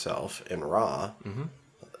finding herself in Raw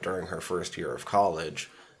during her first year of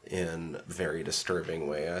college in a very disturbing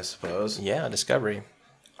way, I suppose. Yeah, Discovery.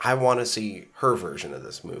 I want to see her version of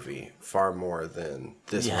this movie far more than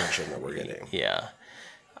this version that we're getting. Yeah.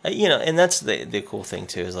 And that's the cool thing,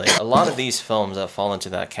 too, is like a lot of these films that fall into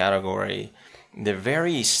that category, they're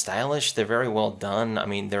very stylish, they're very well done. I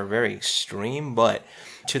mean, they're very extreme, but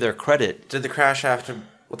to their credit... Did the crash have to...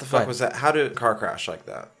 What the fuck was that? How did a car crash like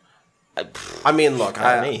that? I mean, look,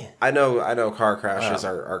 I know car crashes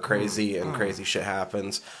are crazy and crazy shit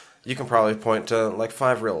happens. You can probably point to like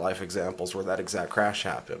 5 real life examples where that exact crash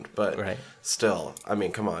happened, but still, I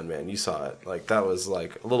mean, come on, man, you saw it. Like, that was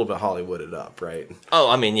like a little bit Hollywooded up, right? Oh,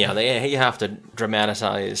 I mean, yeah, you have to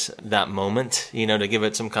dramatize that moment, to give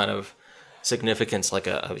it some kind of significance, like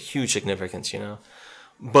a huge significance,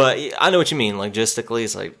 But I know what you mean. Logistically,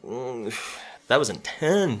 it's like that was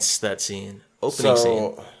intense. That scene, opening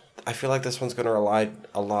scene. I feel like this one's going to rely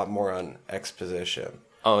a lot more on exposition.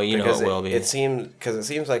 Oh, it will be. It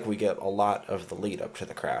seems like we get a lot of the lead up to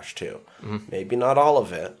the crash too. Mm-hmm. Maybe not all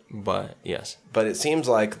of it, but yes. But it seems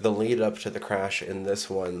like the lead up to the crash in this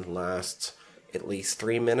one lasts at least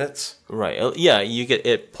 3 minutes. Right. Yeah.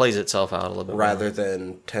 It plays itself out a little bit rather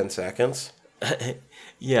than 10 seconds.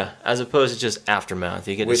 Yeah, as opposed to just aftermath.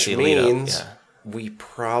 You get to see lead up. Which means we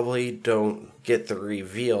probably don't get the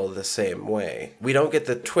reveal the same way. We don't get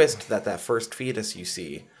the twist that first fetus you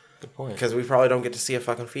see. Good point. Because we probably don't get to see a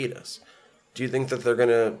fucking fetus. Do you think that they're going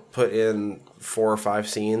to put in 4 or 5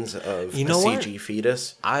 scenes of the CG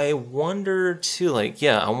fetus? I wonder, too.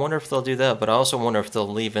 I wonder if they'll do that, but I also wonder if they'll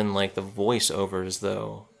leave in, the voiceovers,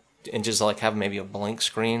 though, and just, have maybe a blank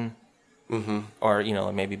screen. Mm-hmm.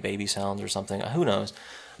 Or, maybe baby sounds or something. Who knows?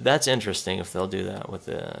 That's interesting if they'll do that with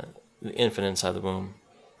the infant inside the womb.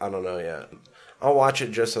 I don't know yet. I'll watch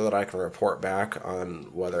it just so that I can report back on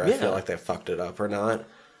whether I feel like they fucked it up or not.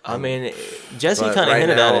 I mean, Jesse kind of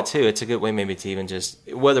hinted at it, too. It's a good way maybe to even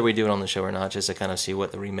just, whether we do it on the show or not, just to kind of see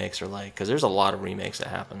what the remakes are like. Because there's a lot of remakes that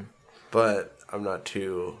happen. But I'm not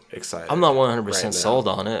too excited. I'm not 100% sold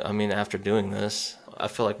on it. I mean, after doing this, I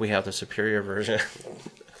feel like we have the superior version.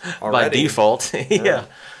 By default. Yeah.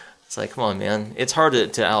 It's like, come on, man. It's hard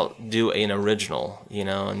to outdo an original,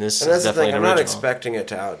 and this is definitely an original. I'm not expecting it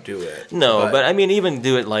to outdo it. No, but I mean, even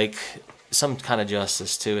do it some kind of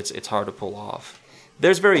justice, too. It's hard to pull off.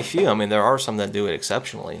 There's very few. I mean, there are some that do it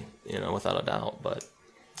exceptionally, without a doubt, but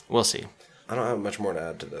we'll see. I don't have much more to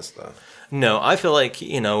add to this, though. No, I feel like,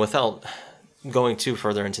 without going too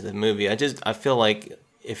further into the movie, I feel like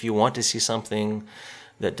if you want to see something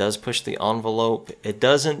that does push the envelope, it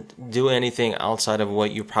doesn't do anything outside of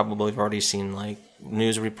what you probably have already seen, like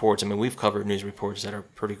news reports. I mean, we've covered news reports that are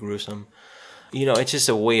pretty gruesome. It's just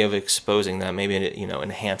a way of exposing that, maybe,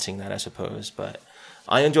 enhancing that, I suppose. But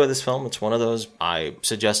I enjoy this film. It's one of those I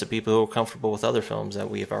suggest to people who are comfortable with other films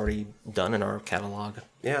that we have already done in our catalog.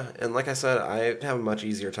 Yeah, and like I said, I have a much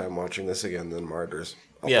easier time watching this again than Martyrs.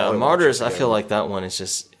 Martyrs, I feel like that one is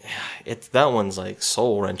just, that one's like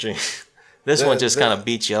soul-wrenching. This one just kind of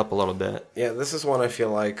beats you up a little bit. Yeah, this is one I feel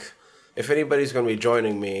like if anybody's going to be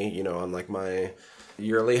joining me, on my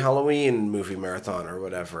yearly Halloween movie marathon or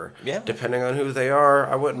whatever, depending on who they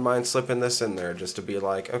are, I wouldn't mind slipping this in there just to be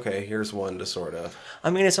like, okay, here's one to sort of... I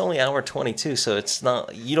mean, it's only hour 22, so it's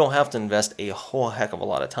not... You don't have to invest a whole heck of a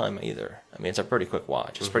lot of time either. I mean, it's a pretty quick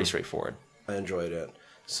watch. It's pretty straightforward. I enjoyed it.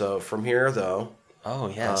 So from here, though... Oh,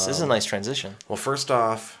 yes. This is a nice transition. Well, first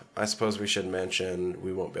off, I suppose we should mention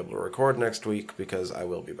we won't be able to record next week because I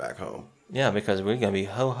will be back home. Yeah, because we're going to be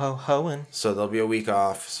ho-ho-hoing. So there'll be a week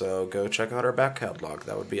off, so go check out our back catalog.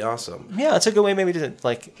 That would be awesome. Yeah, it's a good way maybe to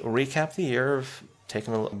recap the year of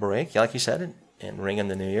taking a break, like you said, and ring in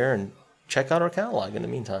the new year and check out our catalog in the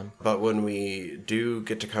meantime. But when we do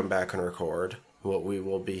get to come back and record, what we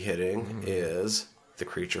will be hitting is The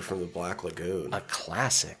Creature from the Black Lagoon. A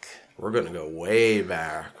classic. We're going to go way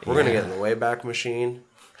back. We're going to get in the Wayback Machine.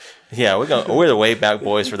 Yeah, we're the Wayback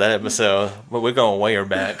Boys for that episode, but we're going way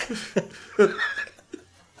back. They're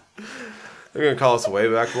going to call us the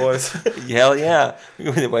Wayback Boys? Hell yeah. We're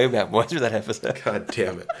going to be the Wayback Boys for that episode. God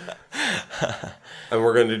damn it. And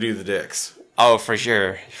we're going to do the dicks. Oh, for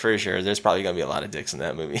sure. For sure. There's probably going to be a lot of dicks in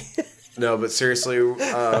that movie. No, but seriously,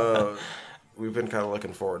 We've been kind of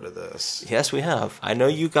looking forward to this. Yes, we have. I know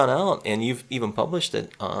you've gone out and you've even published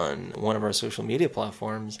it on one of our social media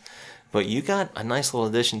platforms, but you got a nice little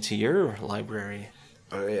addition to your library.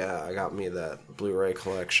 Oh yeah, I got me that Blu-ray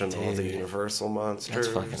collection, all the Dude. Universal monsters. That's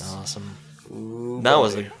fucking awesome. Ooh, That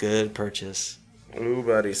was a buddy. good purchase. Ooh,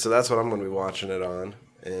 buddy. So that's what I'm going to be watching it on.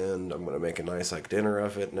 And I'm going to make a nice like dinner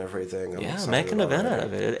of it and everything. I'm Yeah, excited make an event already. out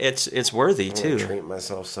of it. It's worthy I'm gonna too. treat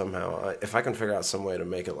myself somehow. If I can figure out some way to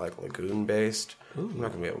make it like lagoon based, I'm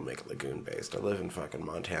not gonna be able to make it lagoon based. I live in fucking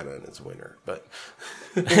Montana and it's winter, but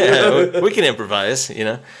We can improvise, you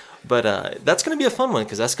know. But that's going to be a fun one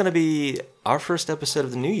because that's going to be our first episode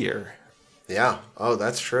of the new year. yeah. Oh,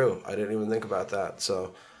 that's true. I didn't even think about that.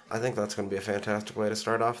 So I think that's gonna be a fantastic way to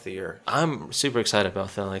start off the year. I'm super excited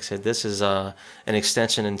about that. Like I said, this is an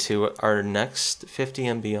extension into our next 50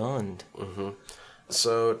 and beyond.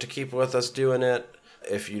 So to keep with us doing it,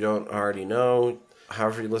 if you don't already know,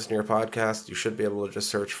 however you listen to your podcast, you should be able to just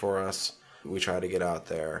search for us. We try to get out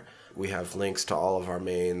there. We have links to all of our the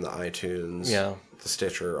iTunes, Yeah. the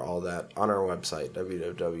Stitcher, all that on our website,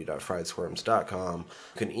 www.friedsquirms.com. You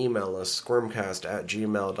can email us,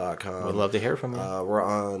 squirmcast@gmail.com. We'd love to hear from you. We're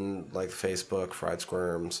on like Facebook, Fried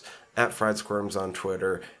Squirms, at Fried Squirms on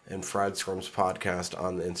Twitter, and Fried Squirms Podcast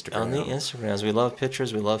on the Instagram. On the Instagrams, we love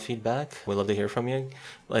pictures, we love feedback, we love to hear from you.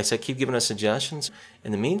 Like I said, keep giving us suggestions.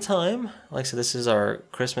 In the meantime, like I said, this is our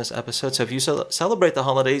Christmas episode. So if you celebrate the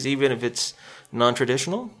holidays, even if it's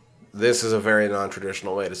non-traditional, This is a very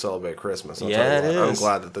non-traditional way to celebrate Christmas. I'll Yeah, tell you it what. I'm is.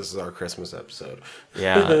 glad that this is our Christmas episode.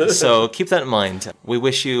 yeah. So keep that in mind. We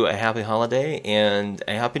wish you a happy holiday and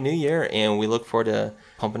a happy new year, and we look forward to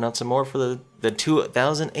pumping out some more for the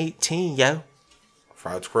 2018. Yo,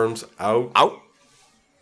 Fried Squirms out. out.